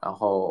时，然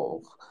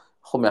后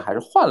后面还是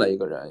换了一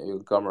个人，一个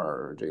哥们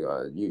儿，这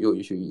个又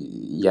去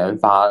研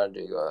发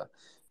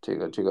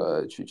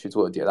去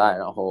做迭代，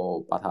然后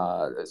把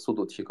它速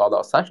度提高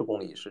到30公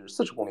里甚至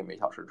40公里每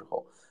小时之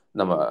后，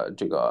那么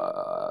这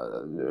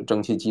个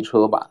蒸汽机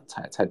车吧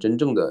才真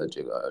正的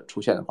这个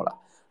出现过来。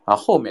然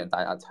后后面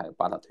大家才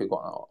把它推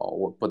广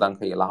我不但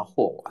可以拉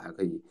货，我还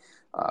可以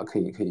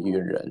可以运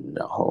人，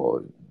然后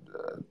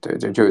对，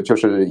就是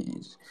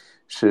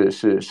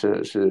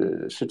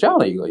这样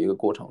的一个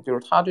过程，就是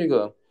它这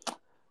个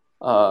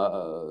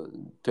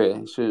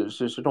对，是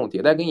这种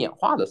迭代跟演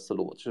化的思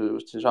路，是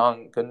实际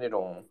上跟那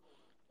种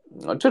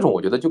这种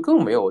我觉得就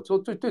更没有，就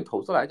对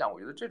投资来讲，我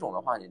觉得这种的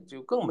话，你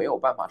就更没有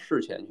办法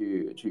事前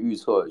去预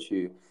测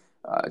去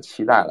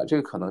期待了，这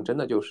个可能真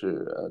的就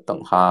是等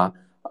它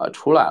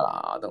出来了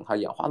啊，等它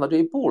演化到这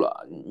一步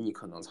了，你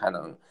可能才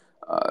能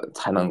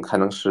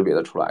识别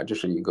的出来，这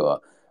是一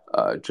个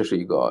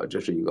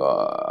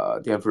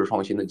颠覆式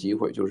创新的机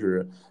会，就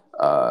是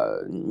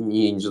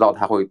你知道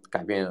它会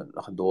改变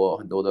很多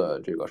很多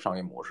的这个商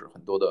业模式，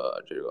很多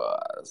的这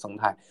个生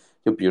态，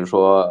就比如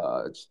说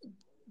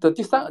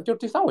第三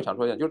我想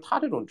说一点，就是它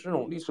这种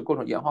历史过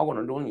程演化过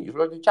程中，你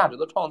说价值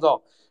的创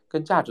造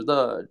跟价值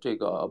的这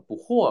个捕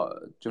获，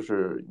就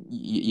是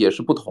也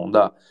是不同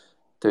的。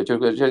对，这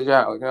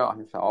样，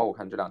小奥我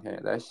看这2天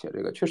也在写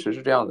这个，确实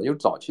是这样的。就是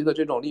早期的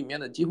这种里面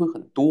的机会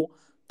很多，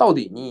到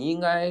底你应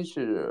该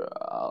是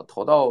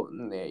投到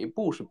哪一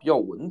步是比较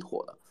稳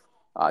妥的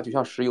啊？就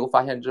像石油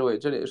发现之位，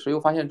这里石油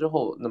发现之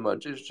后，那么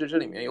这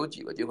里面有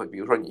几个机会，比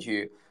如说你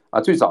去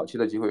最早期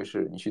的机会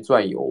是你去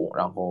钻油，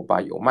然后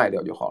把油卖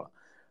掉就好了。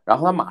然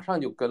后它马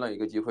上就跟了一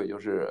个机会，就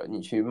是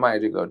你去卖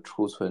这个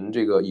储存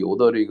这个油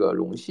的这个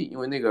容器，因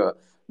为那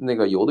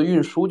个油的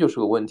运输就是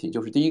个问题，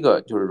就是第一个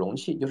就是容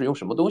器，就是用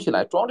什么东西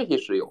来装这些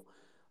石油，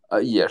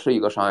也是一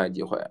个商业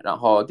机会。然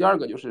后第二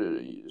个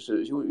是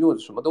用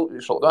什么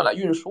手段来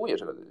运输，也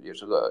是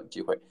个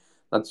机会。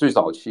那最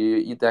早期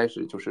一开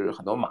始就是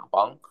很多马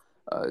帮，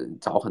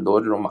找很多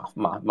这种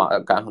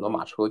赶很多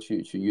马车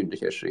去运这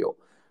些石油。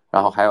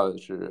然后还有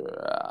是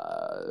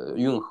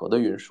运河的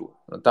运输，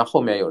但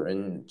后面有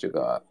人这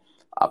个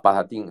把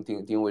它定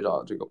位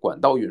到这个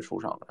管道运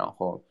输上，然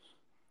后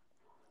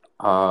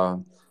啊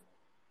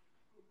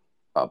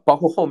包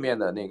括后面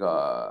的那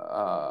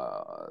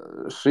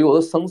个石油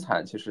的生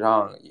产，其实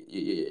上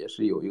也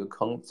是有一个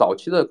坑，早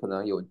期的可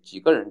能有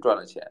几个人赚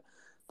了钱，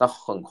但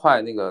很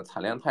快那个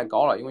产量太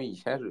高了，因为以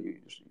前是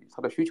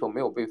它的需求没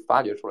有被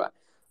发掘出来，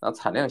然后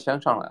产量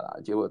先上来了，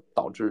结果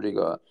导致这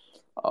个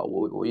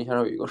我印象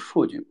中有一个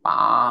数据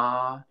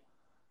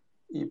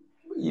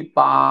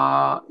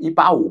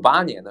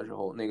，1858年的时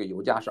候，那个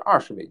油价是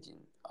20美金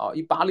啊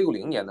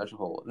，1860年的时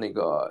候，那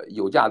个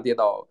油价跌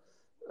到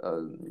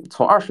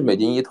从20美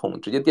金一桶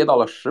直接跌到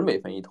了10美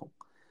分一桶。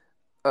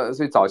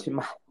所以早期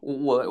买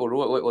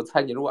我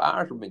猜你如果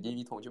按20美金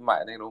一桶去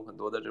买那种很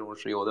多的这种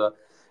石油的，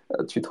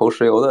去投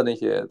石油的那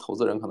些投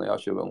资人可能要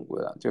血本无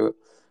归了。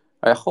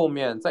后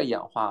面再演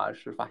化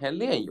是发现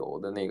炼油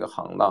的那个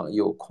行当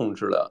又控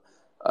制了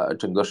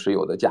整个石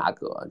油的价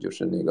格，就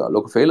是那个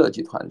洛克菲勒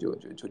集团就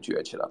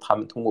崛起了，他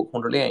们通过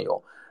控制炼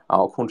油，然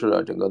后控制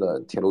了整个的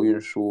铁路运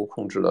输，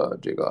控制了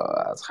这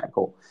个采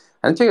购。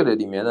反正这个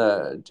里面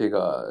的这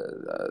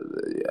个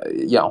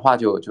演化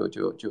就很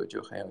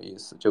有意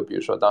思。就比如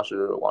说当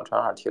时王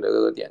传二提了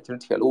个点，就是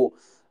铁路，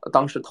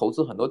当时投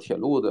资很多铁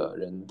路的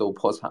人都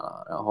破产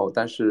了，然后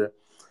但是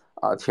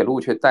铁路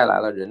却带来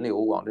了人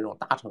流往这种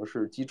大城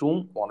市集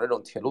中，往这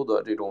种铁路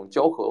的这种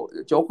交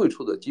汇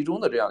处的集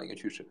中的这样一个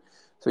趋势。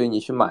所以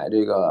你去买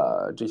这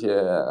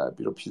些，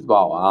比如匹兹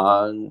堡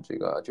啊，这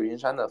个旧金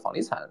山的房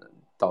地产，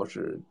倒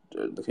是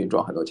可以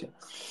赚很多钱。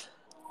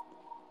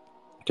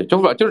对，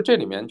就是这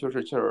里面就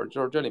是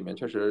这里面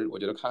确实，我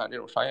觉得看看这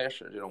种商业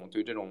史，这种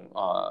对这种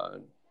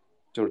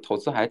就是投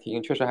资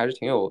确实还是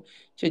挺有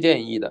借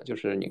鉴意义的。就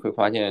是你会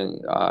发现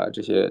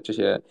这些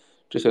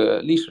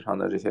历史上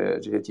的这些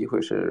机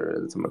会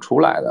是怎么出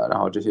来的，然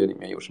后这些里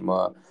面有什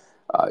么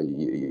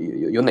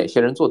有哪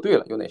些人做对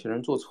了，有哪些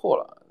人做错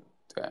了。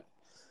对，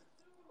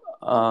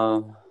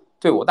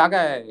对我大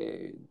概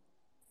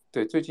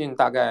对最近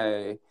大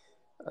概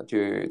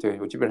对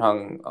我基本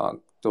上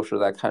都是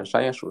在看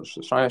商业史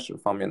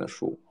方面的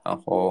书，然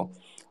后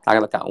大概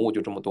的感悟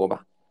就这么多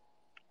吧。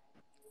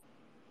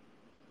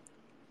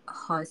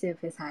好，谢谢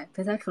肥财。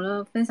肥财除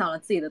了分享了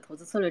自己的投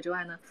资策略之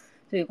外呢，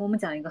就也跟我们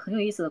讲一个很有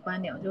意思的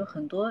观点，就是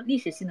很多历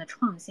史性的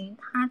创新，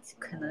它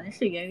可能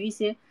是源于一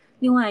些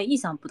另外意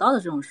想不到的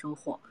这种收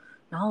获。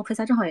然后肥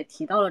财正好也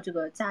提到了这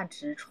个价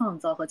值创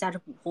造和价值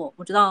捕获，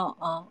我知道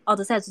奥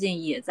德赛最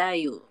近也在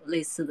有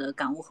类似的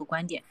感悟和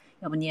观点，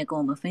要不你也跟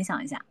我们分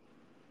享一下？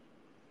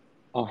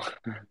哦，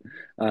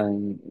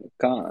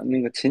刚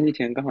那个前几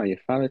天刚好也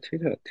发了推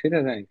特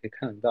上也可以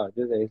看得到，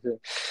就等于是，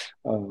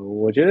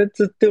我觉得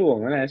这对我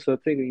们来说，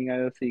这个应该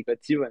是一个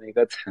基本的一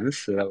个常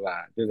识了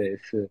吧，就得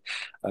是，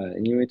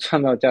因为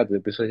创造价值，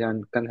比如说像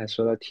刚才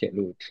说的铁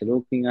路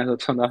应该说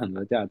创造很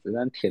多价值，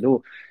但铁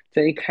路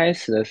在一开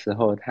始的时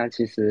候，它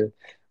其实，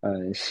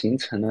形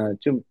成了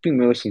就并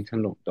没有形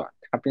成垄断，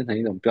它变成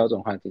一种标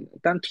准化竞争，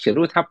但铁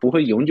路它不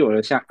会永久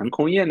的像航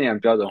空业那样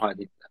标准化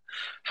竞争。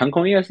航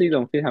空业是一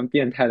种非常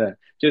变态的，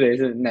就等于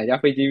是哪家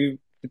飞机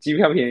机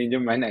票便宜就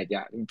买哪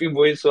家，你并不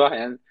会说好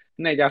像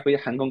那家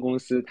航空公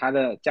司它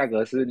的价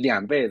格是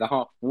2倍，然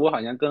后服务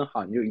好像更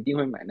好，你就一定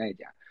会买那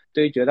家。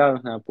对于绝大部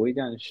分人不会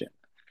这样选，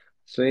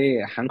所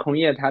以航空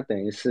业它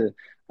等于是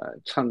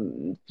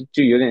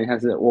就有点像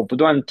是我不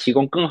断提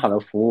供更好的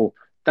服务，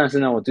但是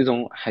呢，我最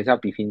终还是要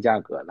比拼价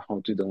格，然后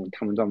最终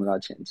他们赚不到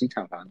钱，机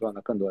场反而赚了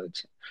更多的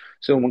钱。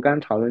所以我们刚刚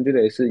讨论就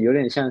得是有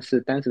点像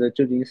是当时的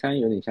旧金山，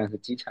有点像是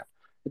机场。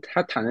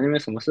他躺在那边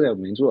什么事也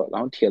没做，然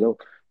后铁路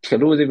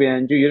这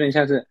边就有点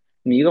像是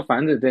你一个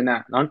房子在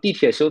那，然后地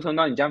铁修通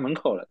到你家门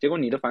口了，结果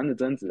你的房子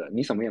增值了，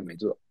你什么也没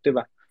做，对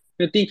吧？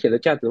那地铁的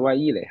价值外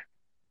溢了呀。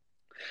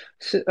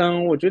是，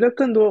我觉得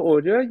更多，我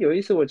觉得有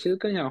意思。我其实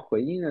更想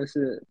回应的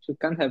是，就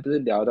刚才不是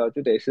聊到，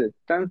就得是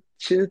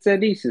其实，在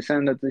历史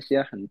上的这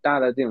些很大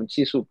的这种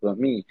技术革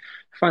命、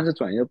范式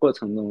转移的过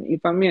程中，一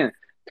方面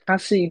它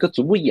是一个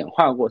逐步演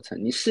化过程，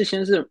你事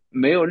先是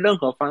没有任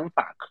何方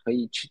法可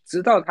以去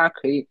知道它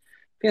可以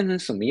变成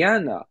什么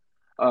样的。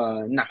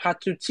哪怕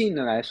就近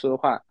的来说的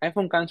话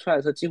，iPhone 刚出来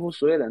的时候，几乎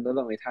所有人都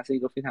认为它是一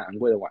个非常昂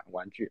贵的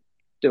玩具，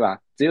对吧？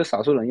只有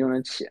少数人用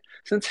得起。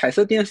甚至彩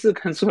色电视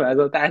刚出来的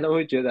时候，大家都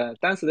会觉得，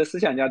当时的思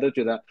想家都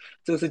觉得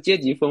这是阶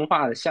级分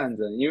化的象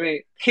征，因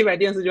为黑白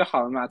电视就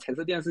好了嘛，彩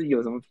色电视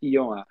有什么屁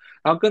用啊？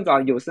然后更早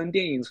有声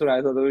电影出来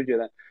的时候，都会觉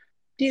得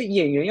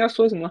演员要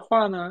说什么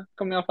话呢？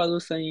干嘛要发出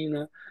声音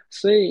呢？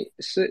所以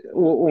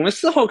我们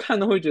事后看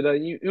都会觉得，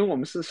因为我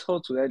们是事后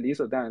处在理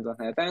所当然状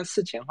态，但是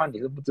事前的话你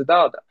是不知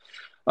道的。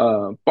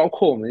包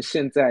括我们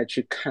现在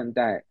去看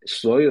待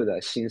所有的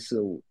新事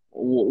物，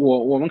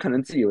我们可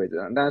能自以为这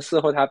样，但是事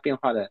后它变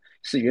化的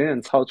是远远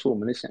超出我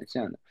们的想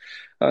象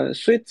的。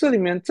所以这里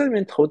面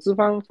投资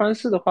方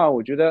式的话，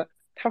我觉得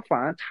它反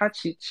而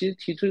其实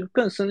提出一个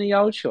更深的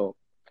要求，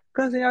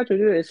更深要求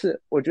就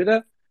是我觉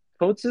得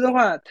投资的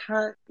话，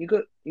它一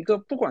个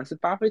不管是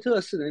巴菲特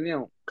式的那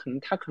种，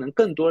他可能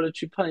更多的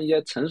去碰一些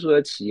成熟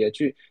的企业，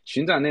去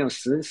寻找那种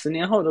十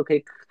年后都可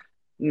以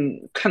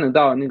看得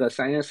到那个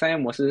商业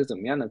模式是怎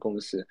么样的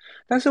公司。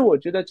但是我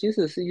觉得，即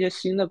使是一些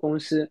新的公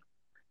司，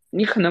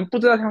你可能不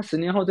知道它10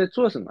年后在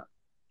做什么，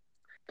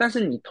但是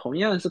你同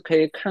样是可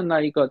以看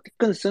到一个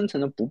更深层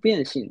的不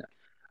变性的。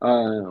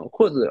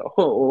或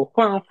我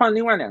换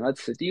另外两个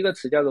词，第一个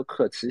词叫做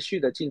可持续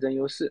的竞争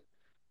优势，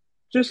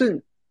就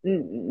是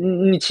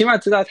你起码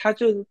知道它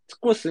就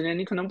过10年，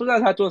你可能不知道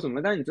它做什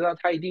么，但你知道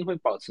它一定会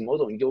保持某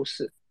种优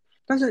势。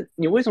但是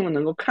你为什么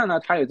能够看到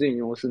它有这种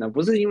优势呢？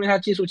不是因为它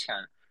技术强，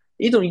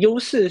一种优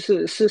势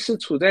是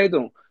处在一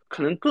种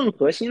可能更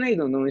核心的一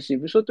种东西。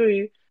比如说对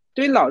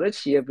于老的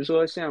企业，比如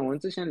说像我们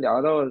之前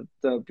聊到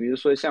的，比如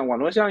说像网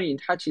络效应，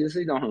它其实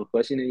是一种很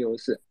核心的优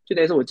势，就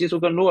等于是我技术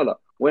更弱了，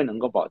我也能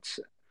够保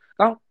持。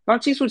然后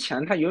技术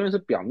强，它永远是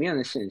表面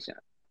的现象。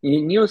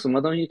你有什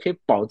么东西可以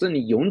保证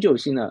你永久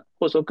性的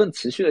或者说更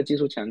持续的技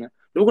术强呢？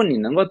如果你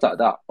能够找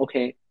到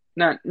，OK，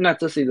那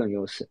这是一种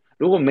优势。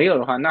如果没有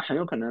的话，那很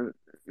有可能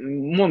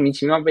莫名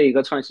其妙被一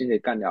个创新给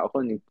干掉，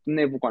或者你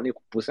内部管理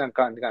不善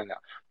干掉，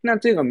那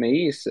这个没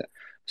意思。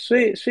所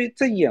以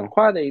在演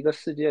化的一个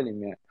世界里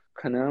面，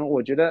可能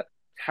我觉得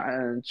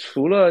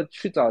除了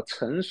去找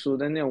成熟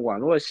的那种网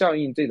络效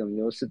应这种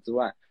优势之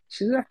外，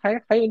其实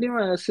还有另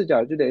外一个视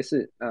角，就得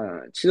是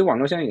其实网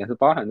络效应也是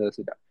包含这个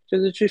视角，就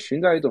是去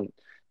寻找一种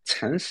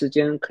长时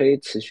间可以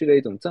持续的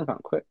一种正反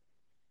馈。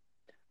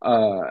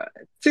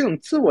这种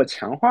自我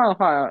强化的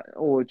话，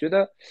我觉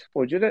得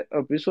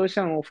比如说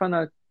像我放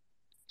到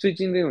最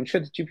近这种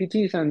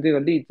ChatGPT 上这个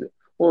例子，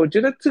我觉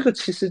得这个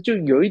其实就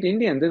有一点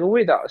点这个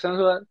味道，虽然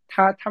说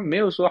它没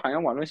有说好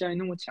像网络效应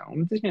那么强，我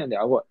们之前也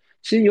聊过，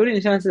其实有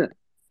点像是，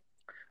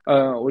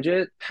我觉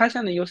得它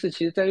项的优势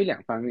其实在于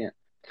两方面，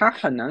它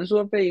很难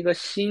说被一个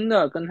新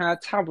的跟它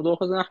差不多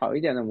或者好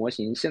一点的模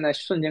型现在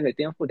瞬间给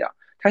颠覆掉，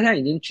它现在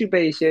已经具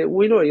备一些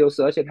微弱的优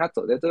势，而且它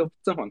走在这个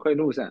正反馈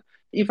路上。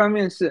一方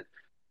面是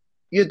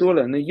越多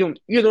人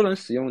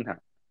使用它，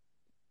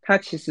它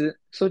其实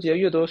收集了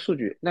越多数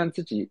据，让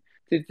自己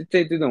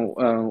在这种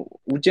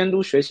无监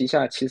督学习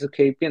下，其实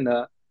可以变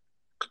得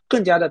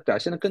更加的表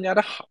现的更加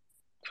的好，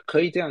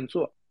可以这样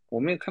做。我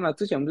们也看到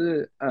之前不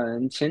是，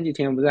前几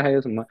天不是还有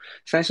什么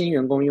三星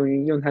员工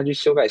用它去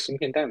修改芯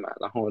片代码，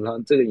然后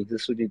这个隐私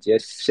数据直接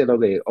泄露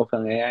给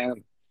OpenAI 了，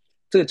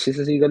这个其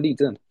实是一个例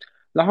证。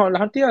然后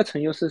第二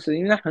层优势是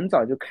因为它很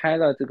早就开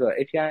了这个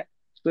API，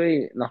所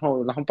以然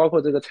后包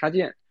括这个插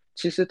件，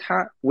其实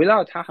它围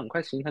绕它很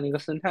快形成了一个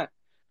生态。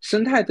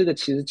生态这个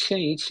其实迁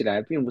移起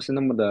来并不是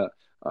那么的，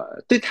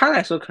对他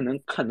来说可能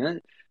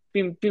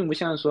并不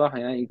像说好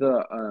像一个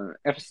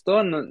App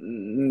Store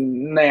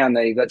那样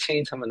的一个迁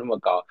移成本那么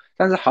高，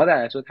但是好歹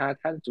来说它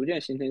逐渐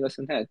形成一个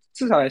生态，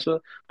至少来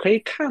说可以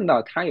看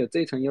到它有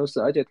这层优势，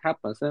而且它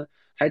本身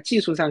还技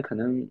术上可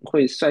能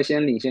会率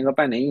先领先个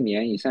半年1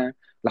年以上，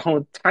然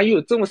后它又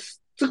有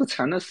这个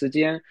长的时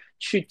间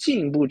去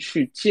进一步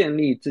去建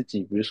立自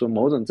己，比如说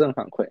某种正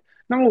反馈。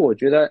那么我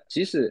觉得，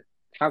即使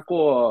它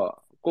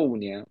过5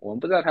年，我们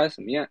不知道它是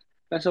什么样，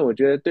但是我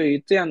觉得对于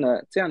这样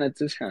的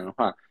资产的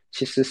话，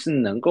其实是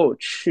能够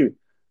去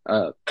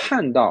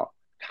看到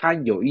它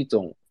有一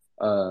种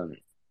呃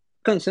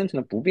更深层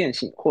的不变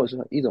性，或者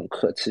说一种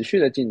可持续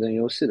的竞争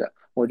优势的。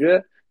我觉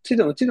得这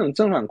种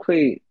正反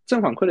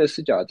馈的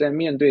视角，在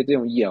面对这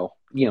种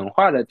演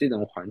化的这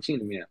种环境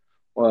里面，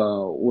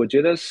我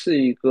觉得是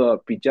一个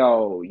比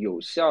较有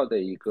效的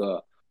一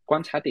个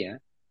观察点。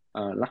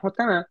然后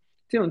当然，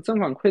这种正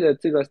反馈的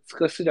这个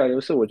视角优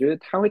势，我觉得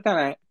它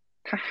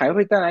还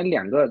会带来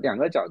两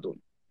个角度。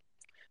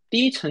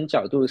第一层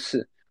角度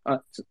是，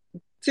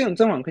这种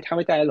正反馈它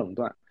会带来垄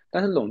断，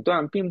但是垄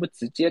断并不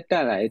直接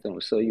带来一种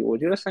收益。我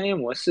觉得商业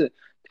模式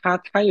它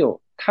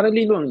的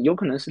利润有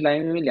可能是来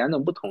源于两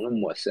种不同的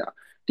模式啊。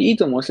第一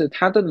种模式，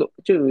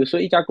就比如说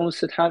一家公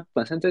司，它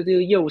本身在这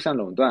个业务上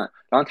垄断，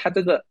然后它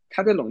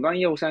在垄断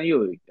业务上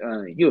又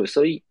有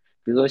收益，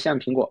比如说像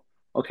苹果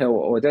，OK，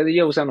我在这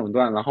业务上垄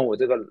断，然后我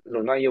这个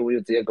垄断业务又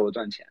直接给我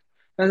赚钱。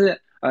但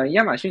是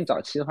亚马逊早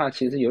期的话，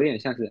其实有点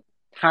像是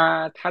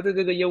他在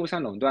这个业务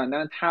上垄断，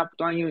但是他不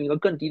断用一个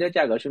更低的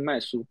价格去卖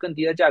书，更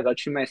低的价格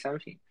去卖商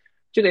品，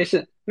就得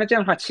是那这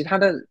样的话，其他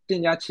的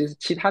店家其实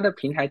其他的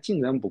平台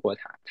竞争不过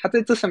他，他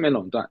在这上面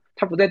垄断，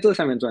他不在这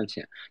上面赚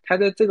钱，他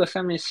在这个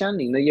上面相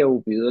邻的业务，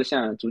比如说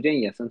像逐渐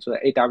衍生出的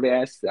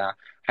AWS 啊，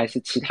还是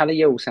其他的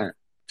业务上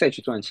再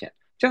去赚钱，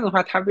这样的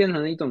话，它变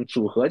成了一种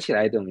组合起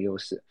来的一种优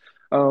势。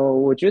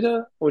我觉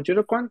得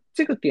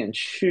这个点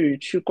去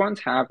观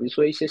察，比如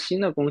说一些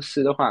新的公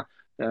司的话，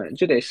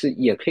就得是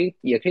也可以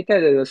带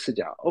着这个视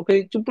角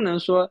，OK，就不能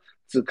说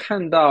只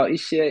看到一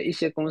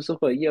些公司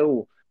或者业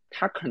务，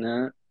它可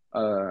能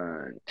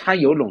它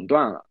有垄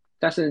断了，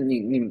但是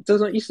你这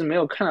种一时没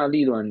有看到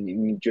利润，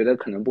你觉得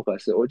可能不合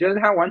适，我觉得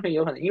它完全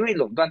有可能，因为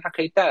垄断它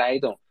可以带来一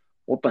种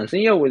我本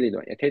身业务利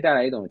润，也可以带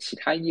来一种其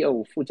他业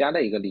务附加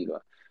的一个利润。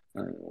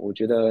我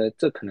觉得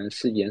这可能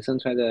是延伸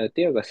出来的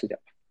第二个视角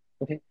吧。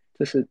OK，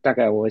这是大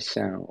概我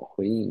想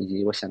回应以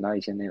及我想到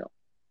一些内容。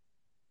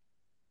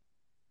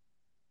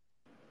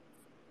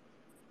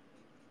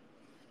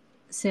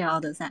谢谢奥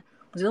德赛。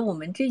我觉得我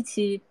们这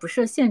期不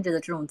设限制的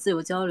这种自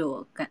由交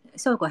流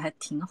效果还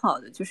挺好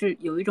的，就是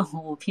有一种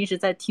我平时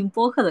在听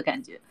播客的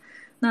感觉。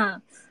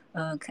那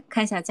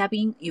看一下嘉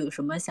宾有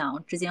什么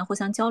想之间互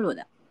相交流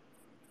的。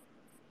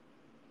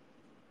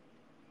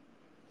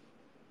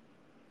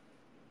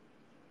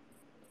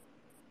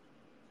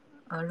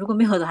如果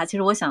没有的话，其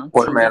实我想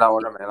我这没了，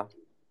我这没了。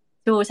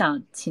就我想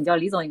请教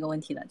李总一个问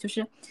题的，就是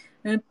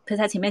因为裴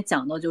才前面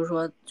讲到，就是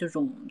说这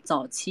种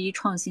早期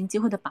创新机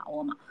会的把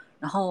握嘛，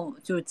然后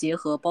就是结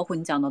合包括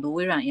你讲到的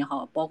微软也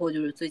好，包括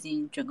就是最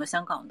近整个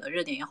香港的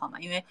热点也好嘛，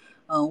因为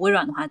微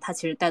软的话，它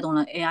其实带动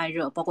了 AI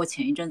热，包括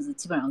前一阵子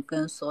基本上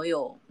跟所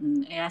有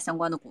AI 相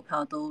关的股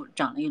票都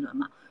涨了一轮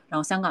嘛，然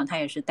后香港它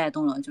也是带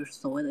动了就是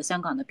所谓的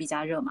香港的币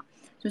加热嘛，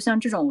就像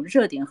这种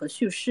热点和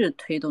叙事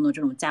推动的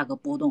这种价格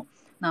波动。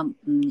那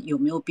有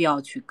没有必要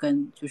去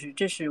跟？就是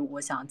这是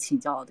我想请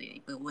教的一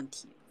个问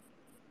题。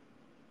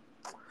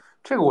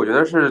这个我觉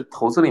得是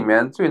投资里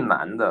面最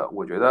难的。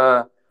我觉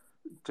得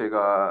这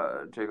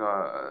个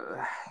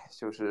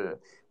就是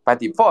by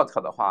default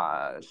的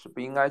话是不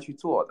应该去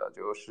做的，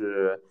就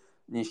是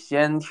你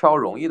先挑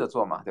容易的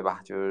做嘛，对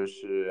吧？就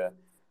是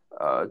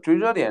追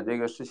热点这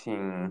个事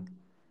情，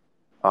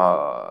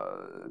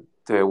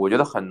对，我觉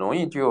得很容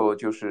易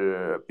就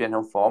是变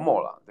成 formal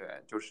了，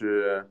对，就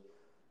是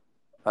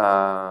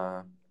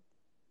呃。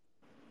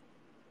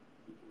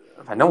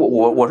反正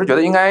我是觉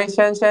得应该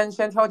先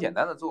挑简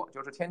单的做，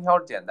就是先挑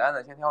简单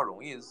的，先挑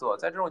容易的做，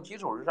在这种基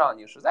础之上，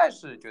你实在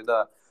是觉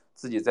得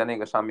自己在那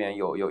个上面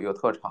有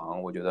特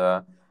长，我觉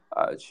得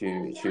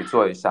去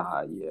做一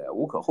下也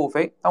无可厚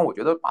非。但我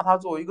觉得把它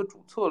作为一个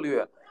主策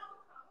略，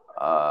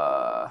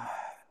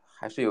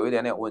还是有一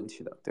点点问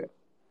题的，对。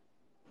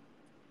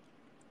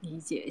理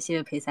解，谢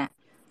谢裴赛。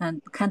那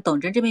看董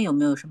真这边有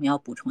没有什么要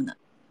补充的？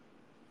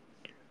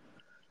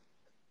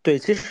对，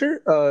其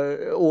实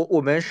我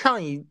们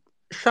上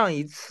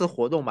一次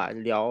活动吧，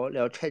聊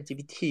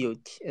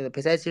ChatGPT 裴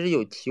赛其实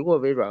有提过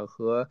微软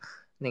和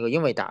那个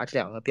英伟达这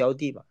两个标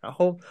的吧。然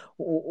后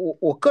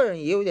我个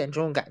人也有点这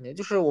种感觉，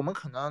就是我们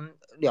可能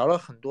聊了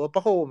很多，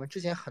包括我们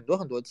之前很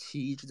多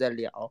期一直在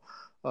聊，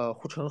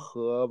护城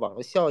河、网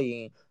络效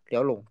应，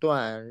聊垄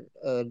断，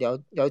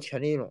聊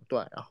权力垄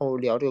断，然后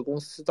聊这个公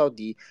司到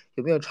底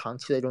有没有长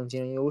期的这种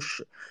竞争优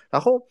势。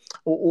然后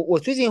我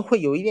最近会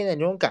有一点点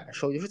这种感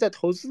受，就是在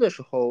投资的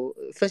时候，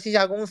分析一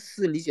家公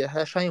司，理解它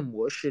的商业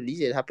模式，理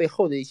解它背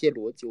后的一些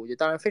逻辑，我觉得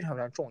当然非常非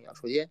常重要。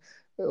首先，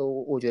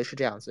我觉得是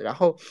这样子。然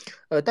后，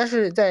但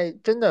是在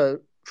真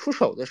的出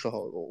手的时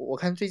候，我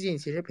看最近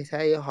其实裴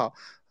才也好，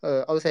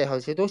奥德赛也好，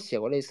其实都写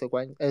过类似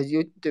的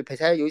对裴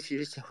才尤其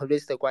是写过类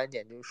似的观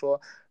点，就是说，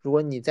如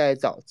果你在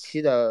早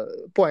期的，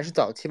不管是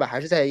早期吧，还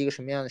是在一个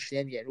什么样的时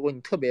间点，如果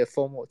你特别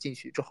FOMO 进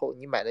去之后，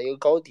你买到一个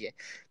高点，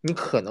你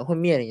可能会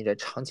面临着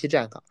长期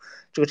站岗，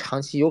这个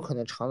长期有可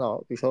能长到，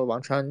比如说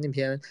王川那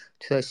篇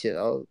推特写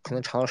到，可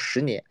能长到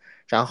10年。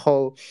然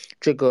后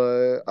这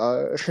个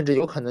甚至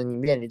有可能你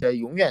面临着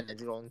永远的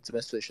这种资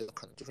本损失的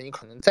可能，就是你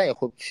可能再也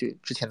回不去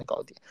之前的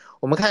高点。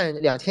我们看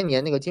2000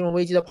年那个金融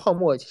危机的泡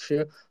沫，其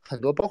实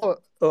很多包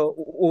括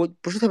我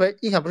不是特别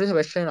印象不是特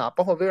别深啊，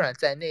包括微软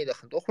在内的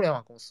很多互联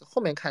网公司，后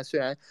面看虽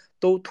然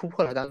都突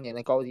破了当年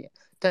的高点，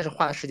但是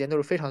花的时间都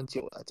是非常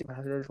久的，基本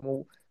上是什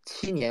么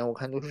7年，我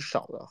看都是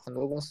少的，很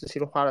多公司其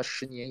实花了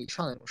10年以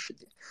上的那种时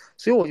间。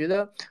所以我觉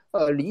得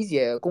理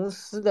解公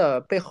司的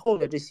背后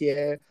的这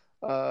些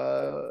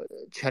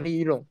权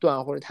力垄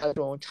断或者它的这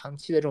种长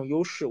期的这种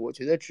优势，我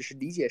觉得只是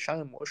理解商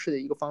业模式的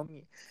一个方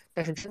面。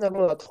但是真的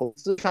落到投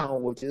资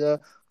上，我觉得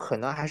可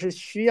能还是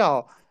需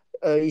要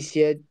一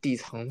些底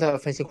层的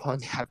分析框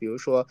架，比如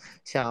说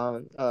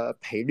像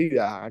赔率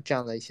啊这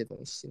样的一些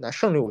东西。那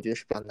胜率我觉得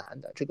是比较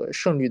难的，这个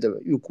胜率的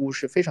预估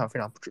是非常非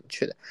常不准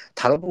确的。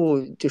塔勒布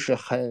就是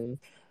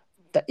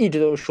但一直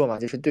都是说嘛，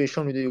就是对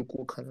胜率的预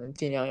估可能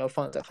尽量要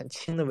放在很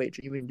轻的位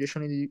置，因为你对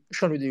胜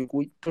率的预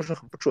估都是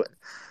很不准。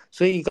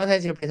所以刚才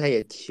其实裴才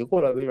也提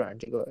过了微软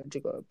这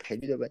个赔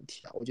率的问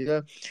题啊，我觉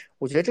得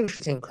这个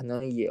事情可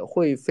能也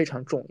会非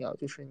常重要，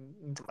就是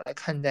你怎么来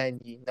看待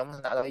你能不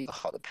能拿到一个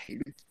好的赔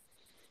率。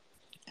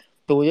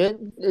我觉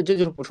得这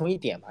就是补充一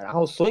点吧。然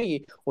后，所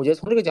以我觉得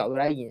从这个角度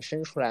来引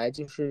申出来，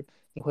就是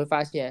你会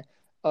发现，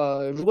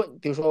如果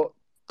比如说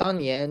当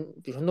年，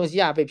比如说诺基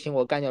亚被苹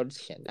果干掉之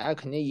前，大家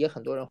肯定也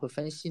很多人会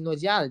分析诺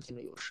基亚的竞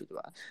争优势，对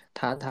吧？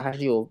它还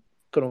是有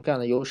各种各样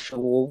的优势，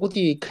我估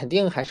计肯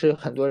定还是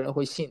很多人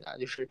会信的，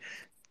就是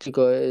这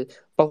个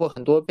包括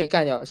很多被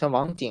干掉，像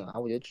网景啊，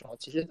我觉得这种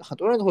其实很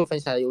多人都会分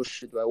析它的优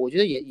势，对吧？我觉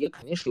得也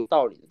肯定是有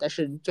道理的，但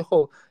是最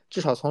后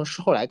至少从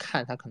事后来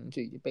看，它可能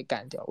就已经被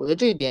干掉。我觉得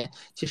这一点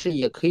其实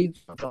也可以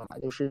佐证吧，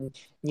就是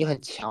你很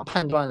强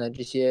判断的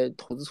这些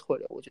投资策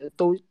略，我觉得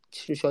都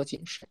其实需要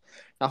谨慎。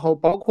然后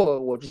包括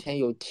我之前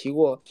有提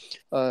过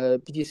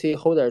，BTC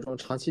holder 这种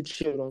长期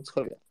持有这种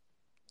策略。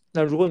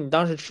那如果你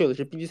当时持有的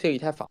是 BTC 以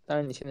太坊，当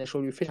然你现在收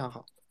益率非常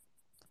好。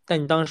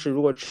但你当时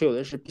如果持有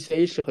的是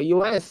BCH 和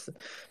US，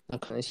那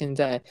可能现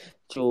在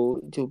就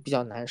比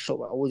较难受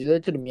吧。我觉得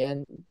这里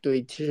面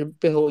对其实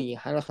背后隐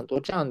含了很多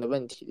这样的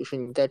问题，就是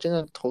你在真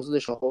的投资的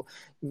时候，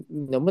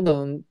你能不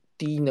能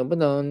第一能不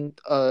能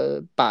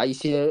把一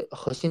些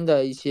核心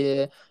的一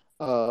些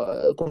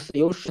公司的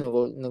优势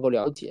能够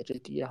了解，这是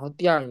第一。然后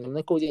第二，你能不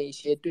能构建一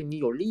些对你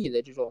有利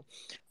的这种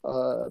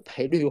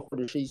赔率或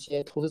者是一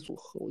些投资组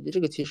合？我觉得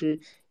这个其实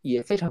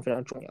也非常非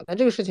常重要。但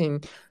这个事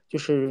情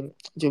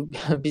就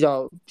比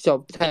较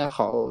不太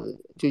好，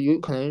就有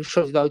可能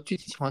涉及到具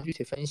体情况具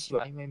体分析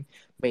吧。因为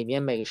每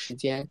年每个时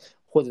间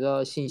获得到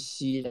的信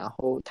息，然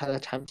后它的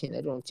产品的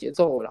这种节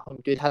奏，然后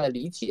你对它的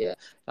理解，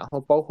然后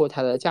包括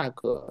它的价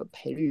格、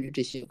赔率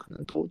这些可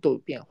能都有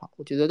变化。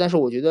但是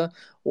我觉得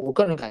我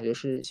个人感觉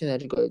是现在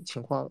这个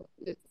情况，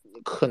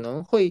可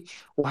能会，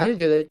我还是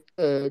觉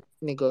得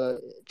那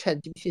个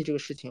ChatGPT 这个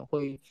事情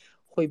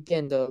会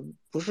变得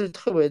不是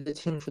特别的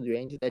清楚的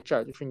原因就在这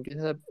儿，就是你对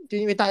它的，就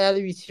因为大家的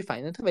预期反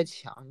应的特别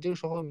强，你这个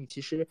时候你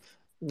其实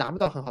拿不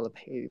到很好的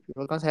赔率。比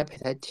如说刚才裴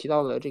才提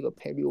到的这个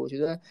赔率，我觉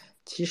得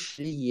其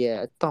实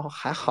也倒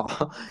还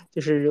好，就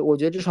是我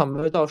觉得至少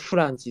没有到数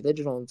量级的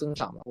这种增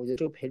长吧。我觉得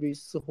这个赔率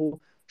似乎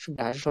是不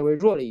是还是稍微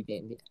弱了一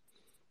点点。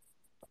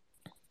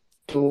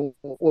就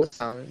我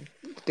想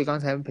对刚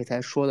才裴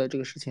才说的这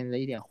个事情的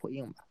一点回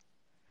应吧。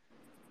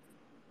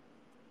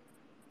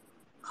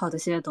好的，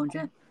谢谢董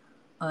真。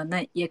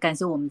那也感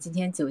谢我们今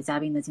天几位嘉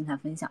宾的精彩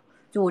分享。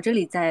就我这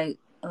里在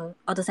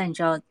奥德赛，你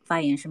知道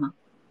发言是吗？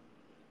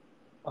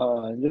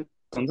就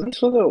董真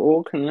说的，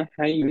我可能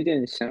还有一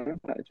点想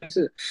法，就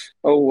是，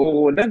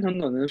我认同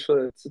董真说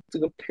的，这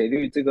个赔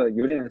率，这个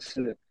有点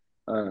是，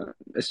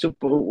就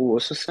不，我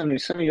是胜率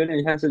有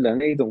点像是人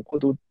类一种过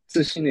度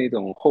自信的一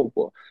种后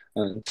果。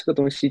这个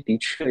东西的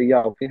确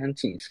要非常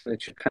谨慎的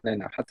去看待，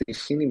哪怕自己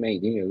心里面已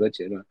经有个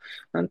结论。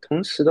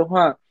同时的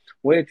话，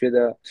我也觉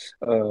得，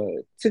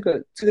这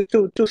个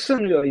就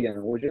胜率而言，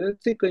我觉得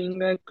这个应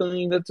该跟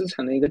一个资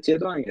产的一个阶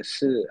段也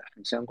是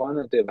很相关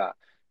的，对吧？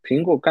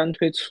苹果刚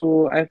推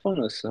出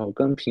iPhone 的时候，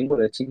跟苹果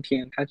的今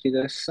天，它其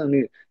实胜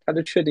率、它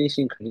的确定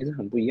性肯定是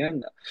很不一样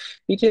的。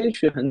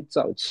ETH 很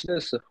早期的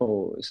时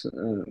候是，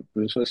比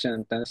如说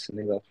像当时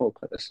那个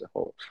fork 的时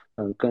候，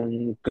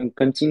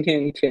跟今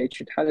天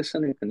ETH 它的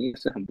胜率肯定也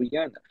是很不一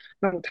样的。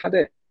那么它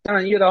的当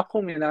然越到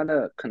后面，它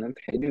的可能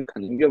赔率可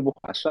能越不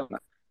划算嘛，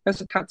但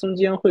是它中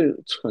间会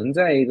存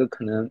在一个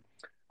可能，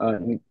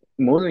你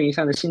某种意义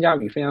上的性价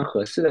比非常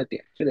合适的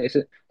点，就得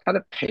是它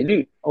的赔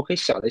率 OK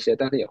小了一些，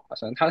但是也划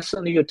算，它的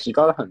胜率又提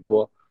高了很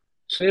多。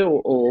所以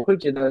我会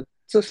觉得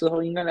这时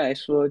候应该来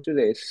说就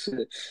得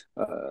是，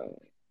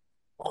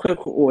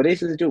我的意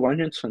思是就完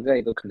全存在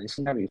一个可能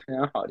性价比非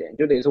常好的点，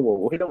就得是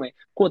我会认为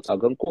过早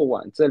跟过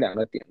晚这两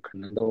个点可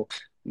能都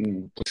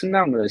不是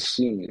那么的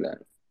吸引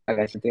人，大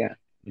概是这样。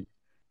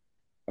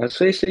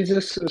所以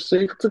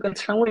这跟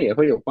仓位也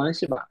会有关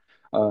系吧。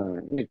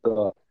那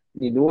个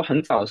你如果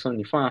很早的时候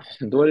你放了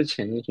很多的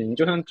钱进去，你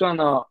就算赚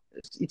到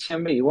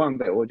1000倍、10000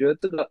倍，我觉得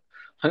这个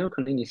很有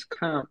可能你是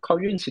靠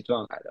运气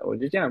赚来的，我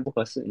觉得这样也不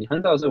合适。你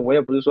很早的时候，我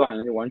也不是说好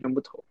像就完全不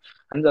投，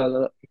很早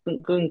的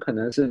更可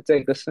能是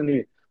这个胜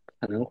率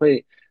可能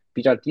会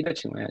比较低的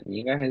情况下，你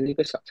应该还是一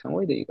个小仓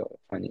位的一个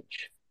放进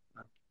去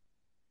啊，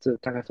这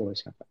大概是我的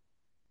想法。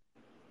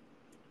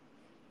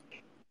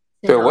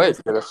对，谢谢奥德赛。我也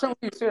觉得胜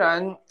率虽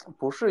然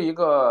不是一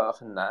个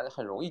很难、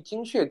很容易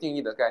精确定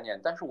义的概念，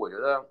但是我觉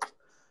得，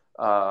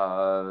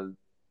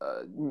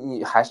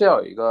你还是要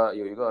有一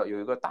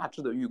个大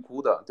致的预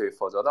估的，对，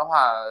否则的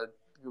话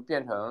就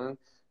变成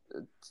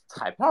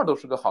彩票都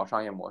是个好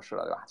商业模式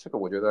了，对吧？这个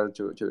我觉得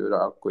就有点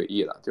诡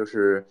异了，就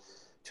是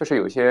确实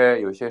有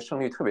些胜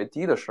率特别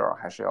低的时候，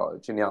还是要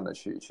尽量的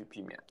去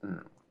避免，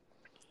嗯。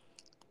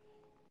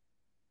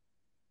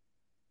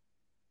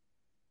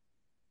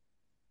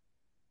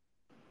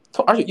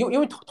而且因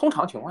为通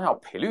常情况下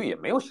赔率也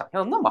没有想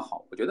象的那么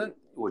好，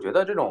我觉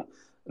得这种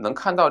能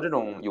看到这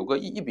种有个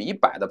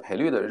1:100的赔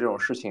率的这种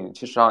事情，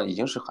其实上已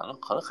经是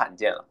很罕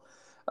见了。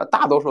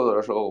大多数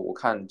的时候，我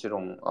看这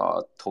种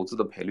投资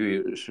的赔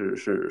率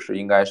是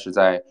应该是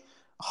在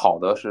好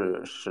的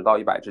是10到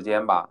100之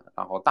间吧，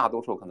然后大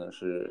多数可能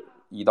是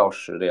1到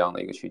10这样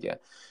的一个区间，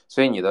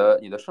所以你的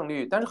胜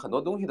率，但是很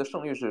多东西的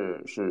胜率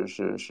是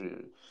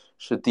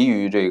低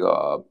于这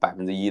个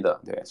1%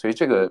的，对，所以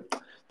这个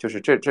就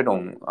是这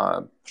种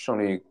胜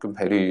率跟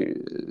赔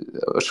率，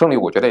胜率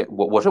我觉得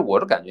我是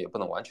感觉也不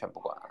能完全不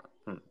管，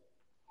嗯。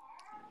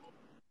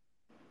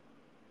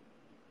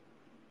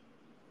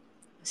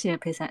谢谢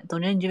佩赛。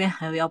董真，你这边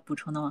还有要补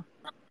充的吗？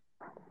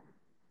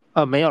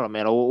没有了，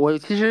没了。我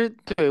其实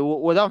对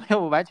我倒没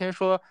有完全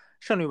说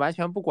胜率完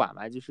全不管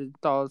吧，就是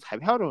到彩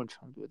票这种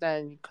程度，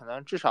但可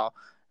能至少，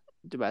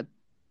对吧？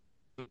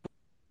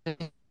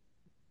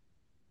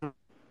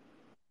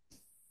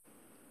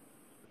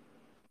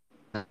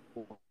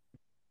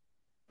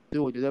所以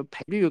我觉得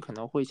赔率可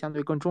能会相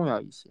对更重要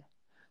一些。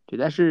对，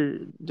但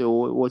是对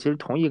我其实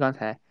同意刚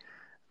才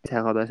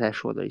奥德赛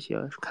说的一些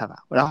看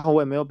法，然后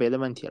我也没有别的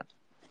问题了。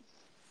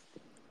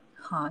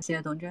好，谢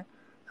谢董真。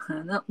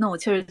那我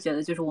确实觉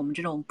得，就是我们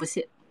这种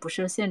不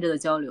设限制的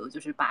交流，就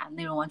是把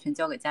内容完全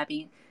交给嘉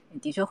宾，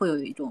的确会有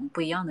一种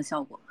不一样的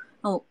效果。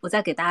那我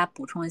再给大家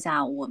补充一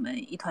下，我们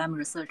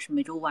E2M Research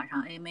每周五晚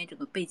上 AMA 这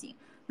个背景。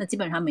那基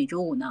本上每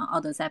周五呢，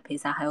奥德赛、裴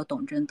赛还有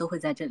董真都会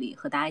在这里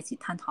和大家一起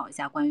探讨一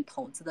下关于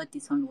投资的底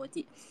层逻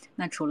辑。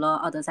那除了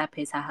奥德赛、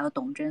裴赛还有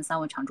董真3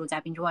位常驻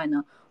嘉宾之外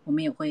呢，我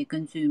们也会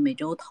根据每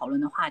周讨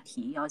论的话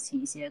题，邀请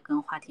一些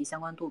跟话题相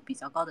关度比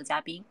较高的嘉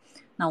宾。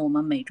那我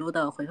们每周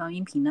的回放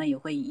音频呢，也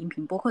会以音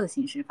频播客的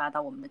形式发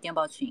到我们的电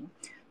报群。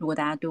如果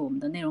大家对我们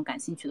的内容感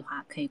兴趣的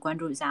话，可以关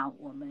注一下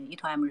我们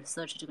E2M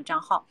Research 这个账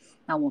号。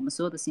那我们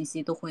所有的信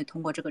息都会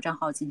通过这个账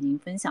号进行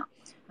分享。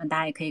那大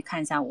家也可以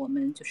看一下我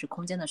们就是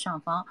空间的上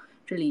方，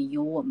这里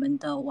有我们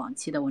的往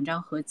期的文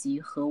章合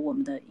集和我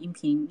们的音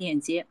频链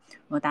接。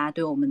如果大家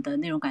对我们的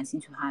内容感兴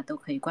趣的话，都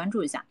可以关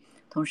注一下。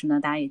同时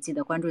呢，大家也记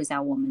得关注一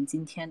下我们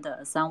今天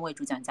的3位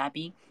主讲嘉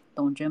宾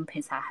董真、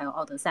佩才还有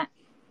奥德赛。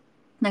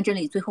那这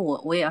里最后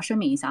我也要声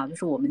明一下，就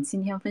是我们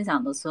今天分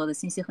享的所有的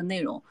信息和内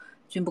容，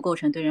均不构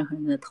成对任何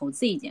人的投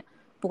资意见。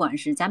不管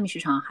是加密市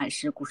场还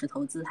是股市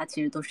投资，它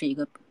其实都是一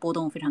个波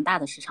动非常大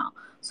的市场，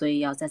所以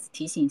要再次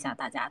提醒一下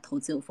大家，投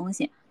资有风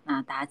险，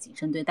那大家谨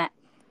慎对待。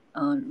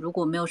如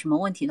果没有什么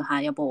问题的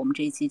话，要不我们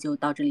这一期就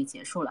到这里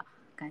结束了。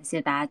感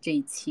谢大家这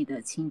一期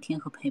的倾听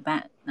和陪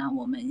伴，那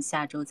我们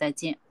下周再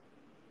见。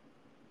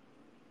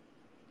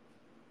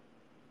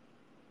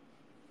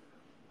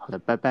好的，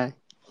拜拜。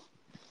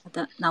好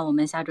的，那我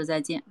们下周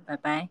再见，拜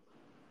拜。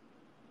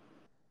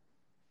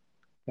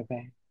拜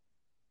拜。